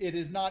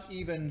not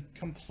even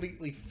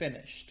completely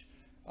finished.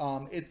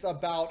 It's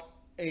about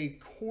a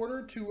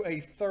quarter to a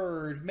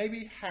third,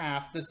 maybe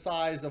half the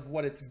size of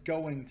what it's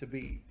going to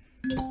be.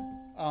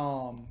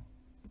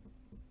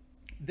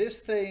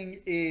 This thing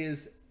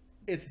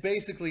it's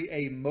basically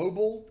a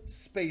mobile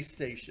space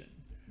station.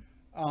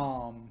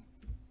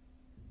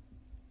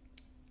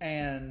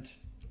 And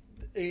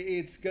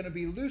it's going to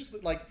be loosely,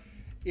 like,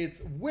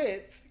 its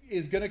width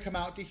is going to come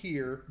out to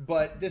here,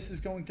 but this is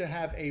going to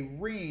have a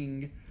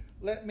ring.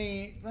 Let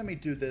me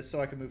do this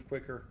so I can move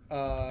quicker.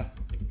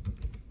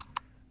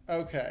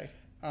 Okay.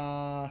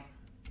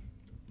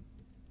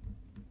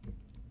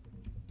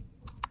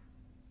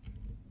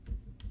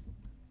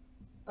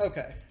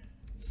 Okay.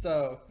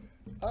 So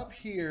up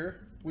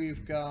here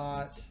we've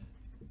got,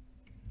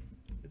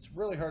 it's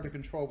really hard to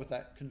control with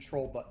that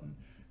control button.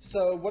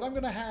 So what I'm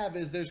going to have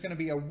is there's going to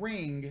be a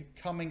ring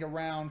coming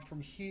around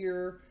from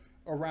here,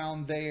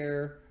 around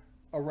there,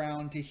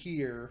 around to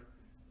here,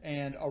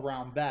 and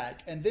around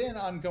back. And then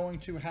I'm going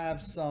to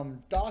have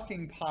some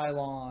docking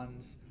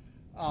pylons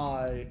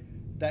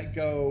that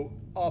go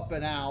up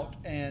and out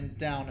and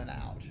down and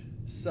out.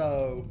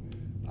 So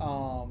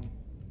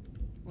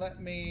let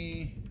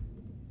me...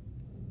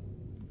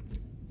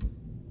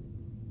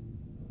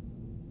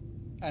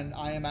 And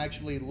I am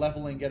actually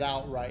leveling it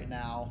out right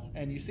now.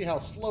 And you see how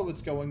slow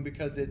it's going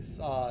because it's,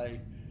 well,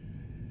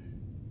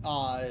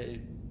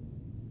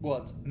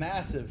 it's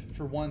massive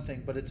for one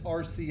thing, but its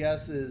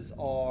RCSs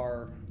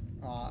are,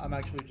 I'm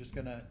actually just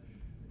going to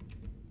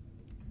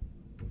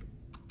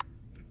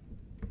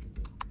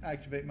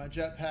activate my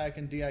jetpack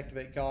and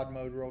deactivate God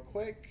mode real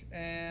quick.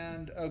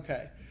 And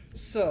okay,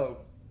 so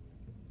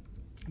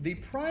the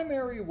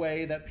primary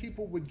way that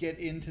people would get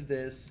into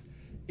this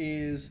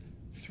is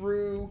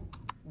through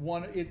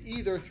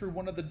either through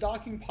one of the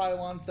docking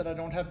pylons that I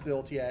don't have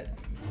built yet,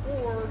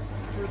 or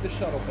through the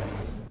shuttle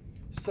bays.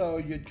 So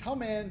you'd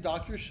come in,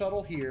 dock your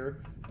shuttle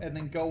here, and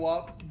then go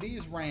up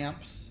these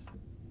ramps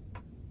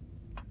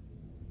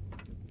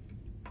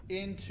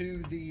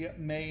into the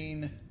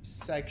main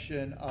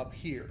section up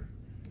here.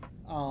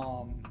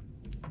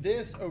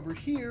 This over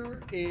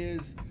here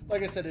is,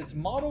 like I said, it's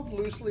modeled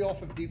loosely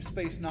off of Deep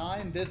Space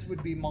Nine. This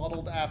would be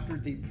modeled after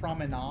the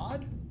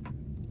promenade,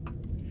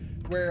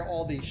 where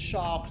all these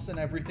shops and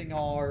everything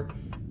are.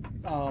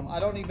 I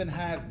don't even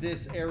have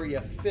this area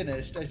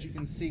finished. As you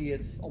can see,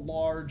 it's a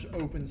large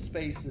open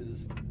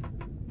spaces.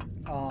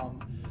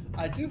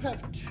 I do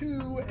have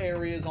 2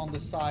 areas on the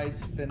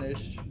sides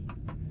finished.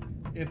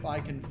 If I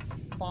can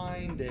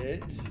find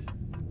it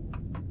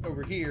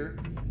over here,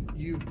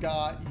 you've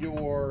got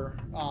your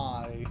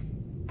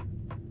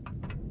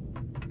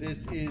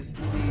this is the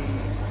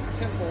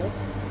temple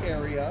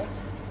area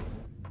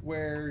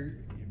where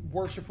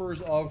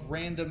worshippers of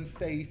random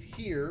faith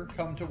here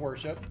come to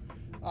worship,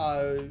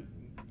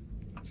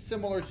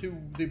 similar to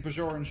the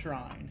Bajoran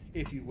Shrine,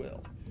 if you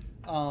will.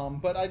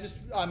 But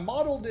I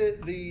modeled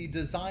it, the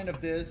design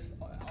of this,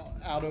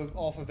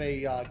 off of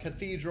a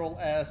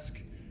cathedral-esque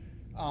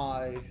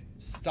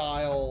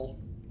style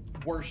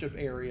worship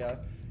area.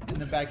 And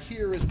then back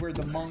here is where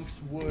the monks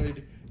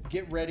would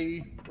get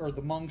ready, or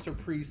the monks or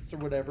priests or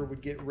whatever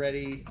would get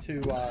ready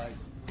to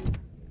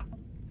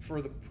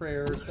for the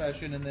prayer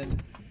session. And then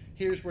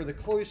here's where the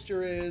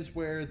cloister is,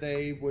 where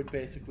they would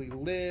basically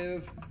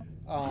live.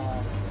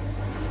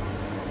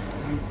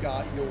 You've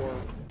got your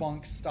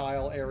bunk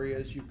style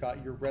areas, you've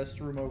got your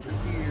restroom over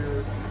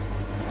here,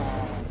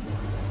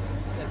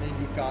 and then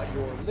you've got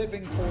your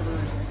living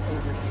quarters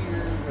over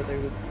here, where they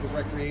would, the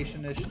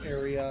recreation-ish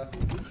area.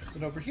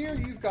 And over here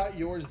you've got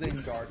your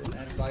Zen garden,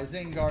 and by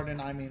Zen garden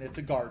I mean it's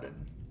a garden,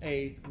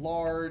 a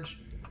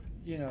large,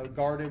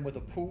 garden with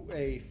a pool,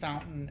 a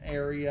fountain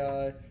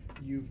area.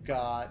 You've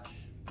got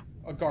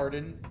a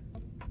garden,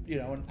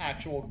 an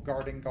actual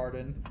garden.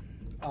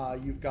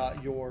 You've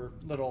got your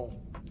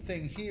little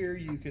thing here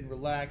you can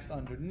relax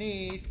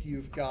underneath.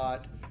 You've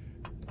got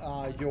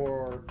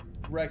your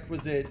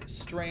requisite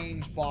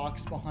strange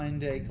box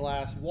behind a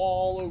glass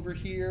wall over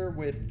here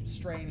with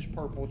strange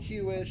purple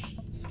hue-ish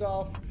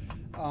stuff.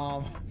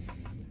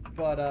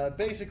 But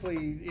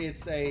basically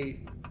it's a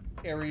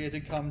area to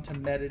come to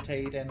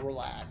meditate and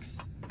relax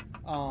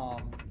for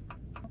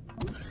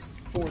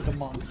the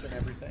monks and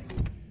everything.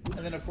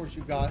 And then of course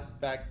you've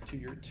got back to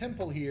your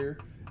temple here.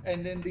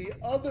 And then the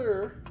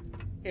other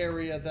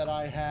area that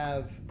I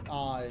have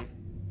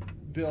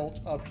built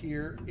up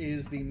here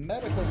is the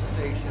medical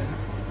station,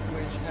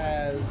 which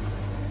has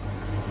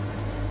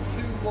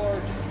 2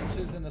 large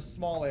entrances in a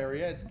small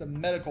area. It's the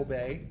medical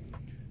bay,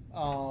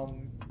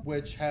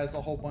 which has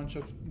a whole bunch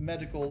of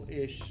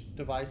medical-ish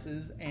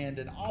devices, and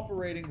an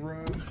operating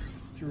room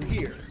through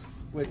here,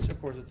 which of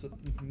course it's a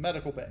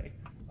medical bay.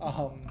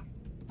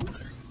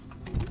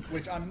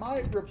 Which I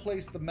might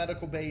replace the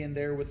medical bay in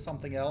there with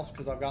something else,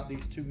 because I've got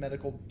these 2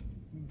 medical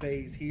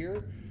bays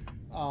here.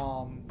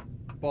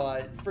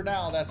 But for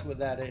now, that's what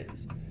that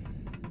is.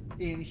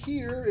 In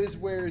here is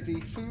where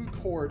the food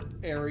court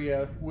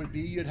area would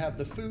be. You'd have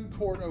the food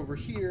court over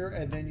here,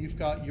 and then you've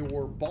got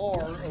your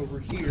bar over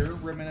here,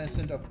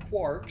 reminiscent of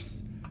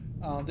Quark's.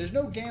 There's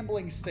no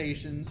gambling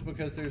stations,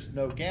 because there's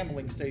no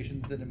gambling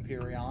stations in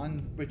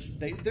Empyrion, which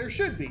there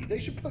should be. They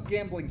should put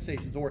gambling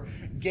stations, or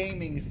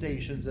gaming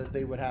stations as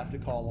they would have to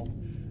call them.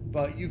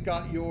 But you've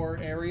got your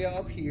area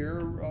up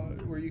here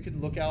where you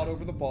can look out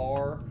over the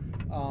bar.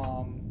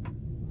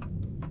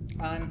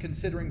 I'm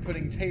considering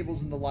putting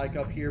tables and the like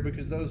up here,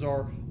 because those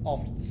are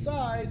off to the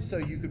side, so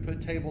you could put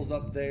tables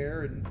up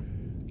there.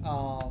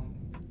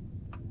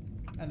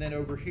 And then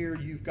over here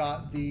you've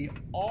got the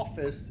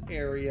office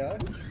area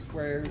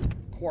where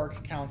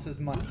Quark counts his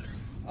money.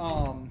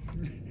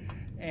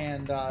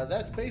 And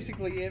that's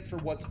basically it for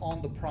what's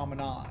on the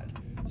promenade.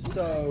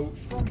 So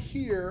from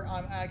here,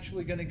 I'm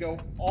actually going to go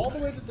all the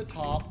way to the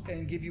top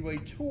and give you a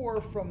tour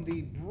from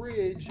the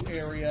bridge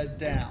area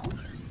down.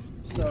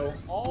 So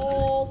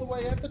all the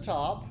way at the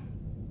top,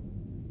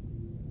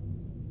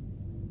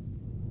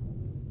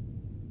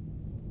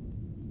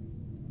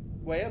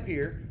 way up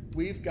here,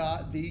 we've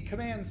got the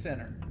command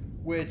center,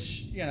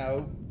 which,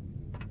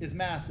 is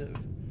massive.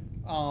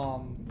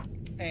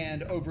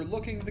 And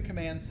overlooking the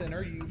command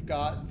center, you've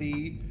got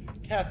the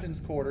captain's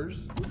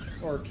quarters,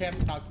 or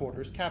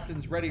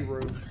captain's ready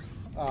room,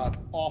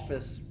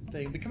 office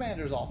thing, the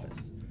commander's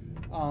office.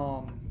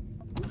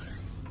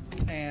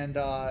 And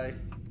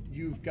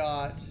you've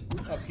got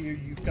up here,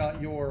 you've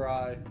got your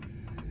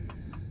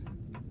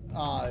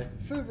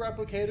food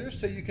replicators,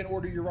 so you can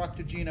order your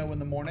Roctogino in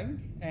the morning.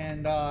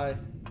 And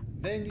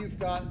then you've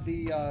got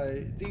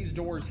these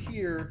doors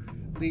here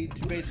lead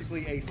to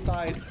basically a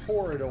side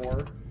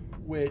corridor,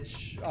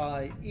 which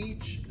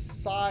each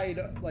side,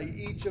 like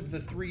each of the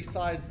 3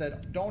 sides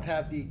that don't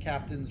have the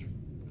captain's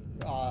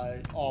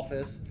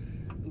office,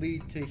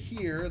 lead to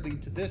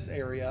this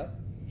area.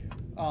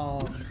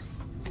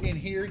 In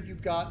here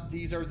you've got,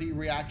 these are the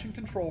reaction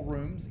control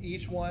rooms.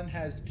 Each one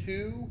has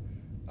 2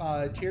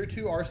 tier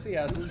 2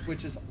 RCSs,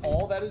 which is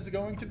all that is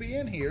going to be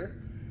in here.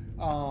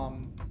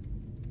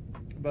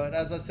 But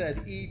as I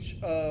said,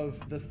 each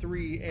of the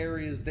 3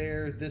 areas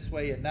there, this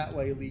way and that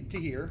way, lead to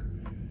here.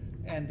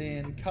 And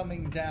then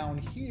coming down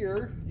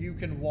here, you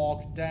can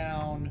walk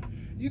down.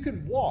 You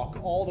can walk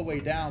all the way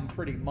down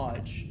pretty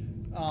much.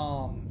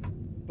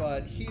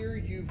 But here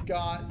you've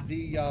got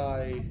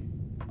the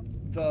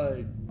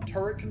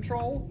turret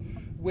control,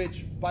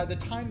 which by the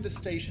time the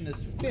station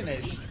is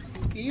finished,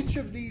 each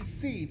of these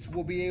seats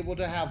will be able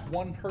to have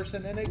one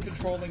person in it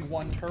controlling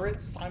one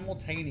turret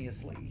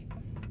simultaneously.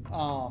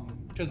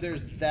 Because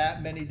there's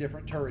that many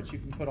different turrets you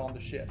can put on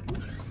the ship.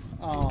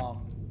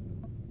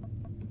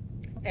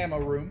 Ammo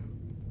room.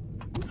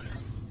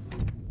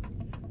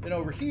 Then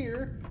over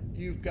here,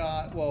 you've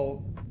got,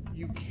 well,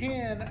 you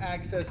can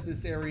access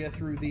this area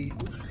through the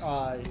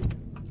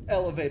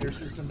elevator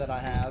system that I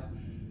have.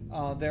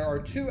 There are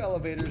 2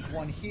 elevators,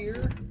 one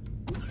here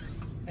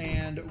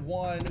and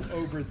one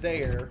over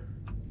there.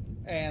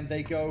 And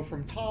they go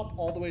from top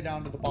all the way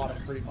down to the bottom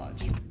pretty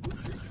much.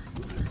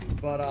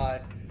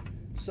 But,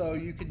 so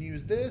you can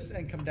use this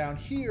and come down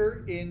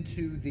here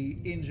into the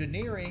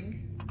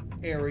engineering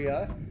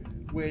area,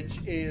 which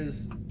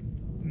is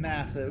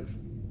massive.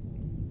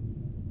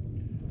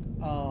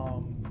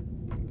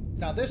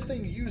 Now this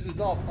thing uses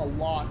up a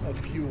lot of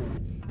fuel,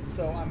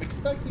 so I'm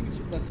expecting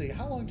to, let's see,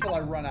 how long till I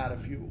run out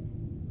of fuel?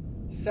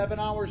 7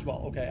 hours?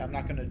 Well, okay, I'm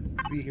not going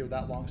to be here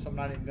that long, so I'm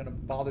not even going to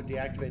bother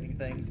deactivating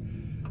things.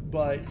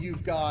 But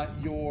you've got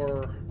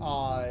your,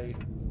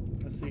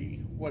 let's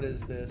see, what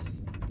is this?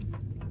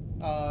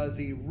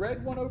 The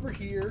red one over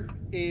here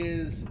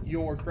is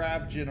your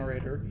grav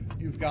generator.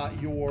 You've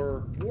got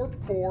your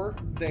warp core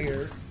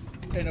there,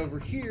 and over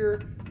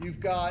here you've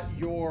got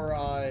your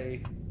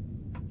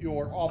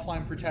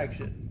offline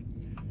protection.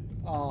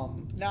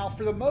 Now,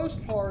 for the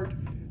most part,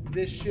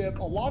 this ship,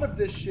 a lot of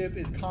this ship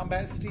is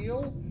combat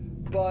steel,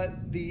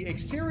 but the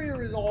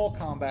exterior is all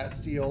combat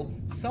steel.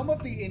 Some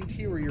of the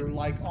interior,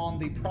 like on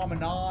the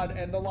promenade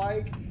and the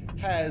like,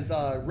 has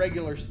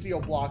regular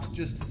steel blocks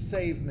just to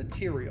save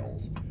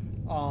materials.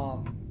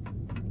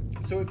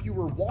 So if you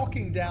were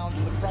walking down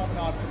to the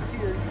promenade from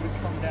here, you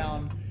would come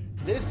down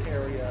this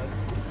area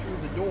through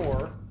the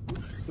door.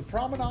 The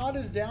promenade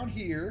is down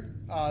here.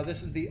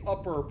 This is the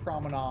upper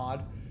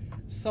promenade.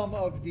 Some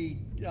of the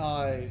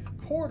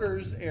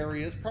quarters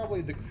areas,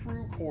 probably the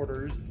crew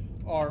quarters,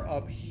 are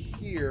up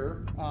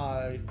here.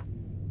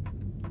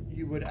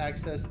 You would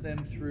access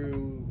them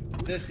through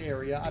this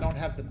area. I don't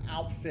have them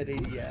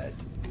outfitted yet.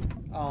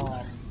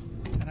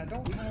 And I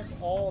don't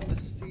have all the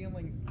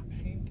ceiling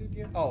painted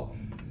yet. Oh,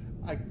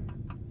 I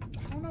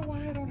don't know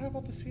why I don't have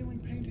all the ceiling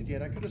painted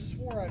yet. I could have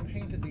swore I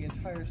painted the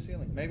entire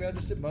ceiling. Maybe I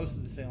just did most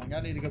of the ceiling.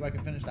 I need to go back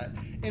and finish that.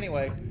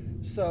 Anyway,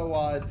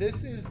 so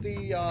this is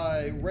the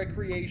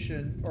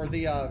recreation, or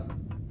the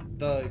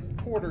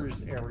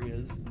quarters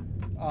areas.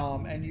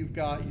 And you've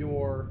got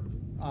your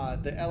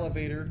the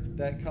elevator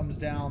that comes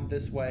down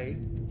this way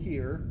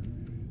here.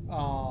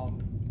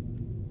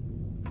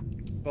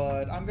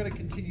 But I'm going to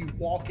continue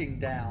walking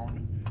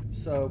down.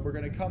 So we're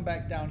going to come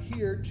back down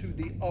here to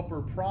the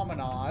upper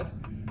promenade,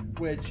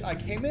 which I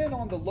came in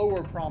on the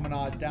lower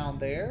promenade down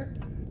there.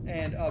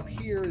 And up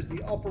here is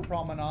the upper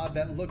promenade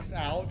that looks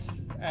out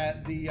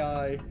at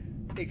the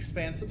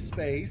expanse of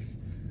space.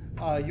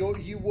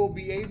 You will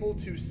be able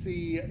to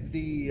see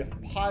the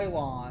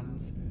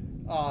pylons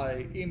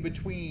in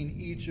between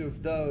each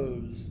of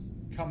those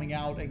coming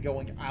out and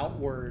going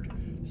outward,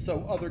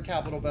 so other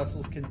capital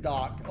vessels can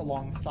dock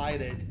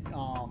alongside it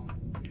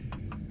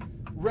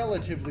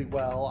relatively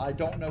well. I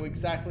don't know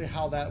exactly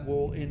how that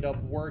will end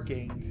up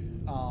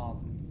working,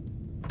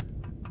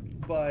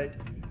 but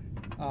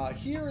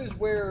here is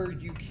where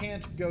you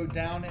can't go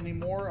down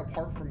anymore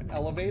apart from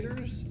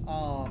elevators.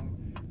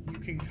 You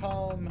can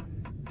come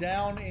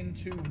down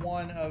into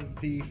one of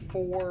the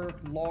 4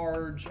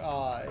 large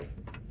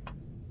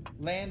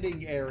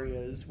landing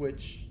areas,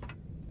 which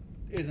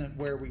isn't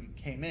where we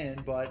came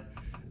in, but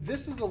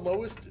this is the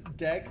lowest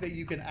deck that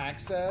you can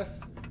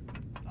access,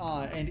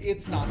 and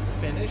it's not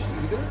finished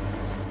either.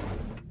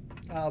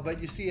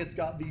 But you see it's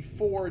got the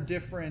 4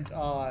 different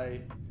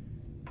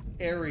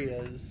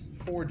areas,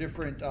 4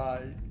 different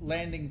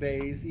landing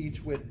bays,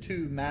 each with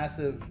 2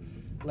 massive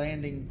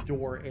landing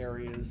door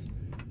areas.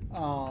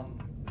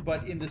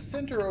 But in the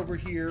center over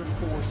here,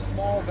 for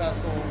small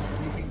vessels,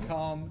 you can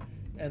come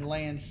and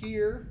land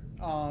here.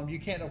 You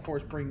can't, of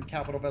course, bring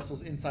capital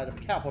vessels inside of a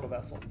capital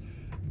vessel,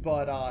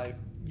 but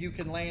you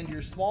can land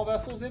your small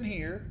vessels in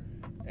here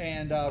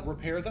and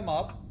repair them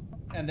up,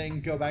 and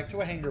then go back to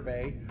a hangar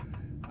bay.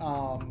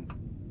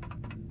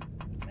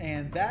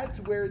 And that's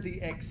where the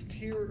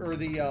exterior, or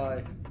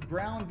the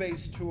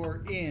ground-based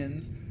tour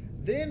ends.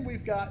 Then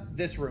we've got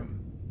this room,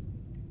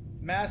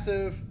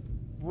 massive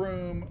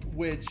room,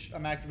 which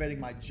I'm activating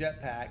my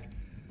jetpack.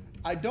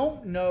 I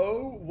don't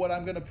know what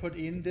I'm going to put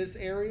in this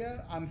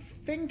area. I'm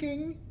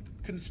thinking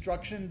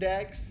construction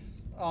decks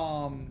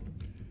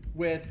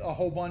with a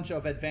whole bunch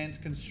of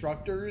advanced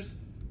constructors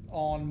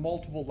on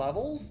multiple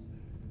levels.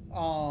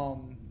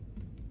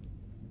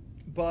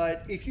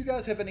 But if you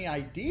guys have any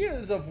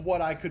ideas of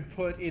what I could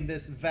put in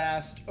this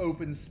vast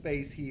open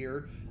space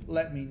here,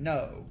 let me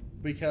know,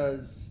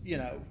 because, you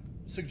know,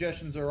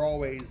 suggestions are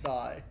always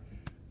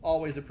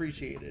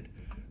appreciated.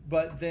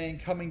 But then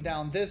coming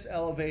down this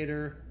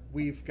elevator,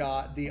 we've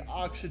got the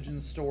oxygen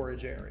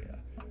storage area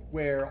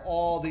where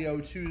all the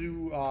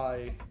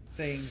O2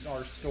 things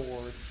are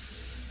stored.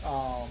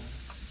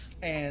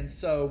 And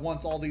so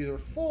once all these are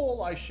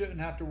full, I shouldn't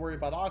have to worry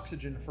about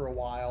oxygen for a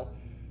while.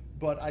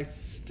 But I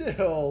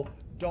still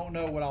don't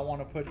know what I want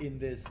to put in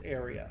this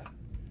area.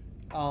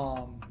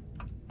 But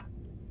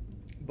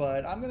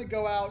I'm going to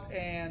go out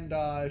and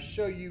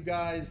show you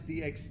guys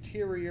the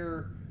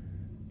exterior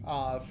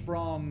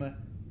from...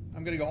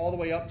 I'm going to go all the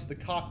way up to the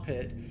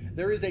cockpit.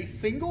 There is a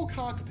single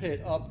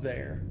cockpit up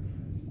there,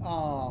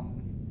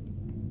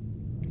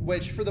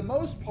 which for the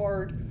most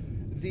part,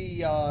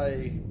 the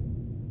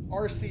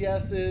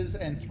RCSs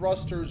and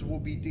thrusters will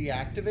be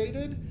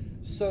deactivated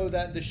so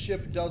that the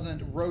ship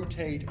doesn't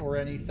rotate or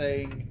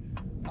anything.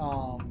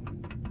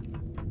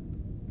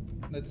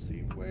 Let's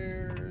see,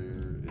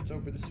 where... It's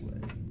over this way.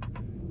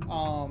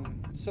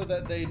 So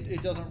that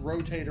it doesn't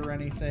rotate or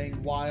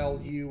anything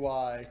while you...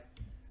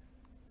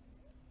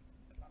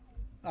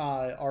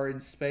 are in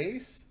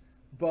space,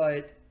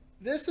 but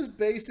this is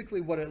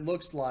basically what it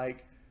looks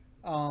like,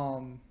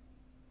 and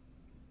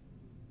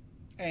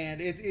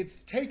it's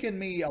taken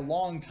me a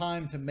long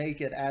time to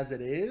make it as it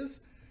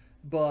is,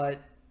 but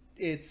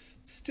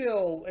it's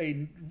still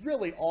a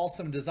really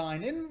awesome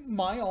design in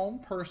my own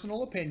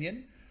personal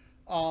opinion.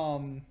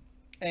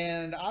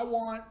 And I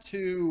want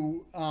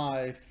to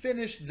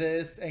finish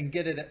this and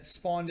get it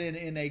spawned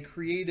in a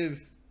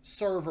creative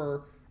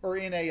server, or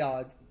in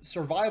a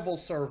survival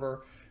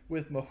server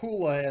with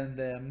Mahula and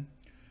them.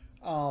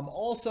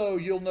 Also,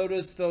 you'll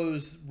notice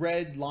those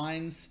red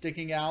lines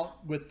sticking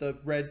out with the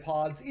red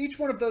pods. Each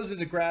one of those is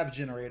a grav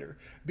generator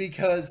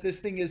because this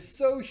thing is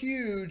so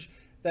huge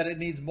that it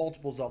needs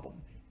multiples of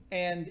them.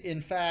 And in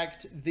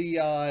fact,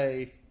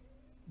 the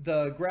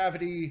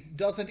gravity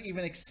doesn't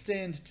even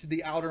extend to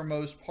the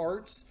outermost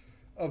parts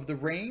of the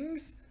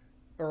rings,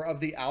 or of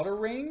the outer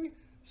ring.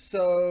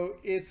 So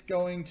it's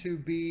going to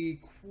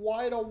be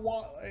quite a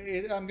while.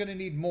 I'm going to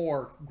need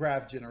more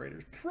grav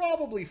generators,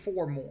 probably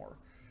 4 more.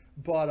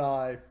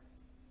 But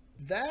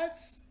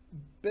that's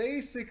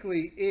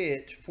basically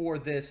it for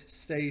this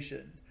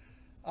station.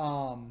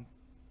 And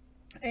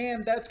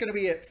that's going to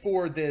be it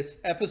for this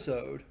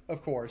episode,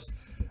 of course.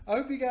 I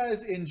hope you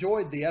guys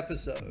enjoyed the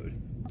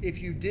episode.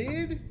 If you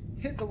did,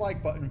 hit the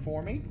like button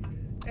for me.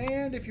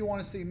 And if you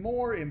want to see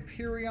more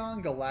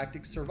Empyrion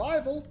Galactic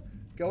Survival,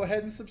 go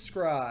ahead and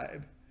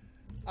subscribe.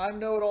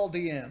 I'm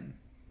KnowItAllDM.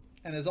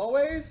 And as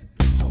always,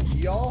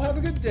 y'all have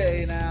a good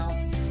day now.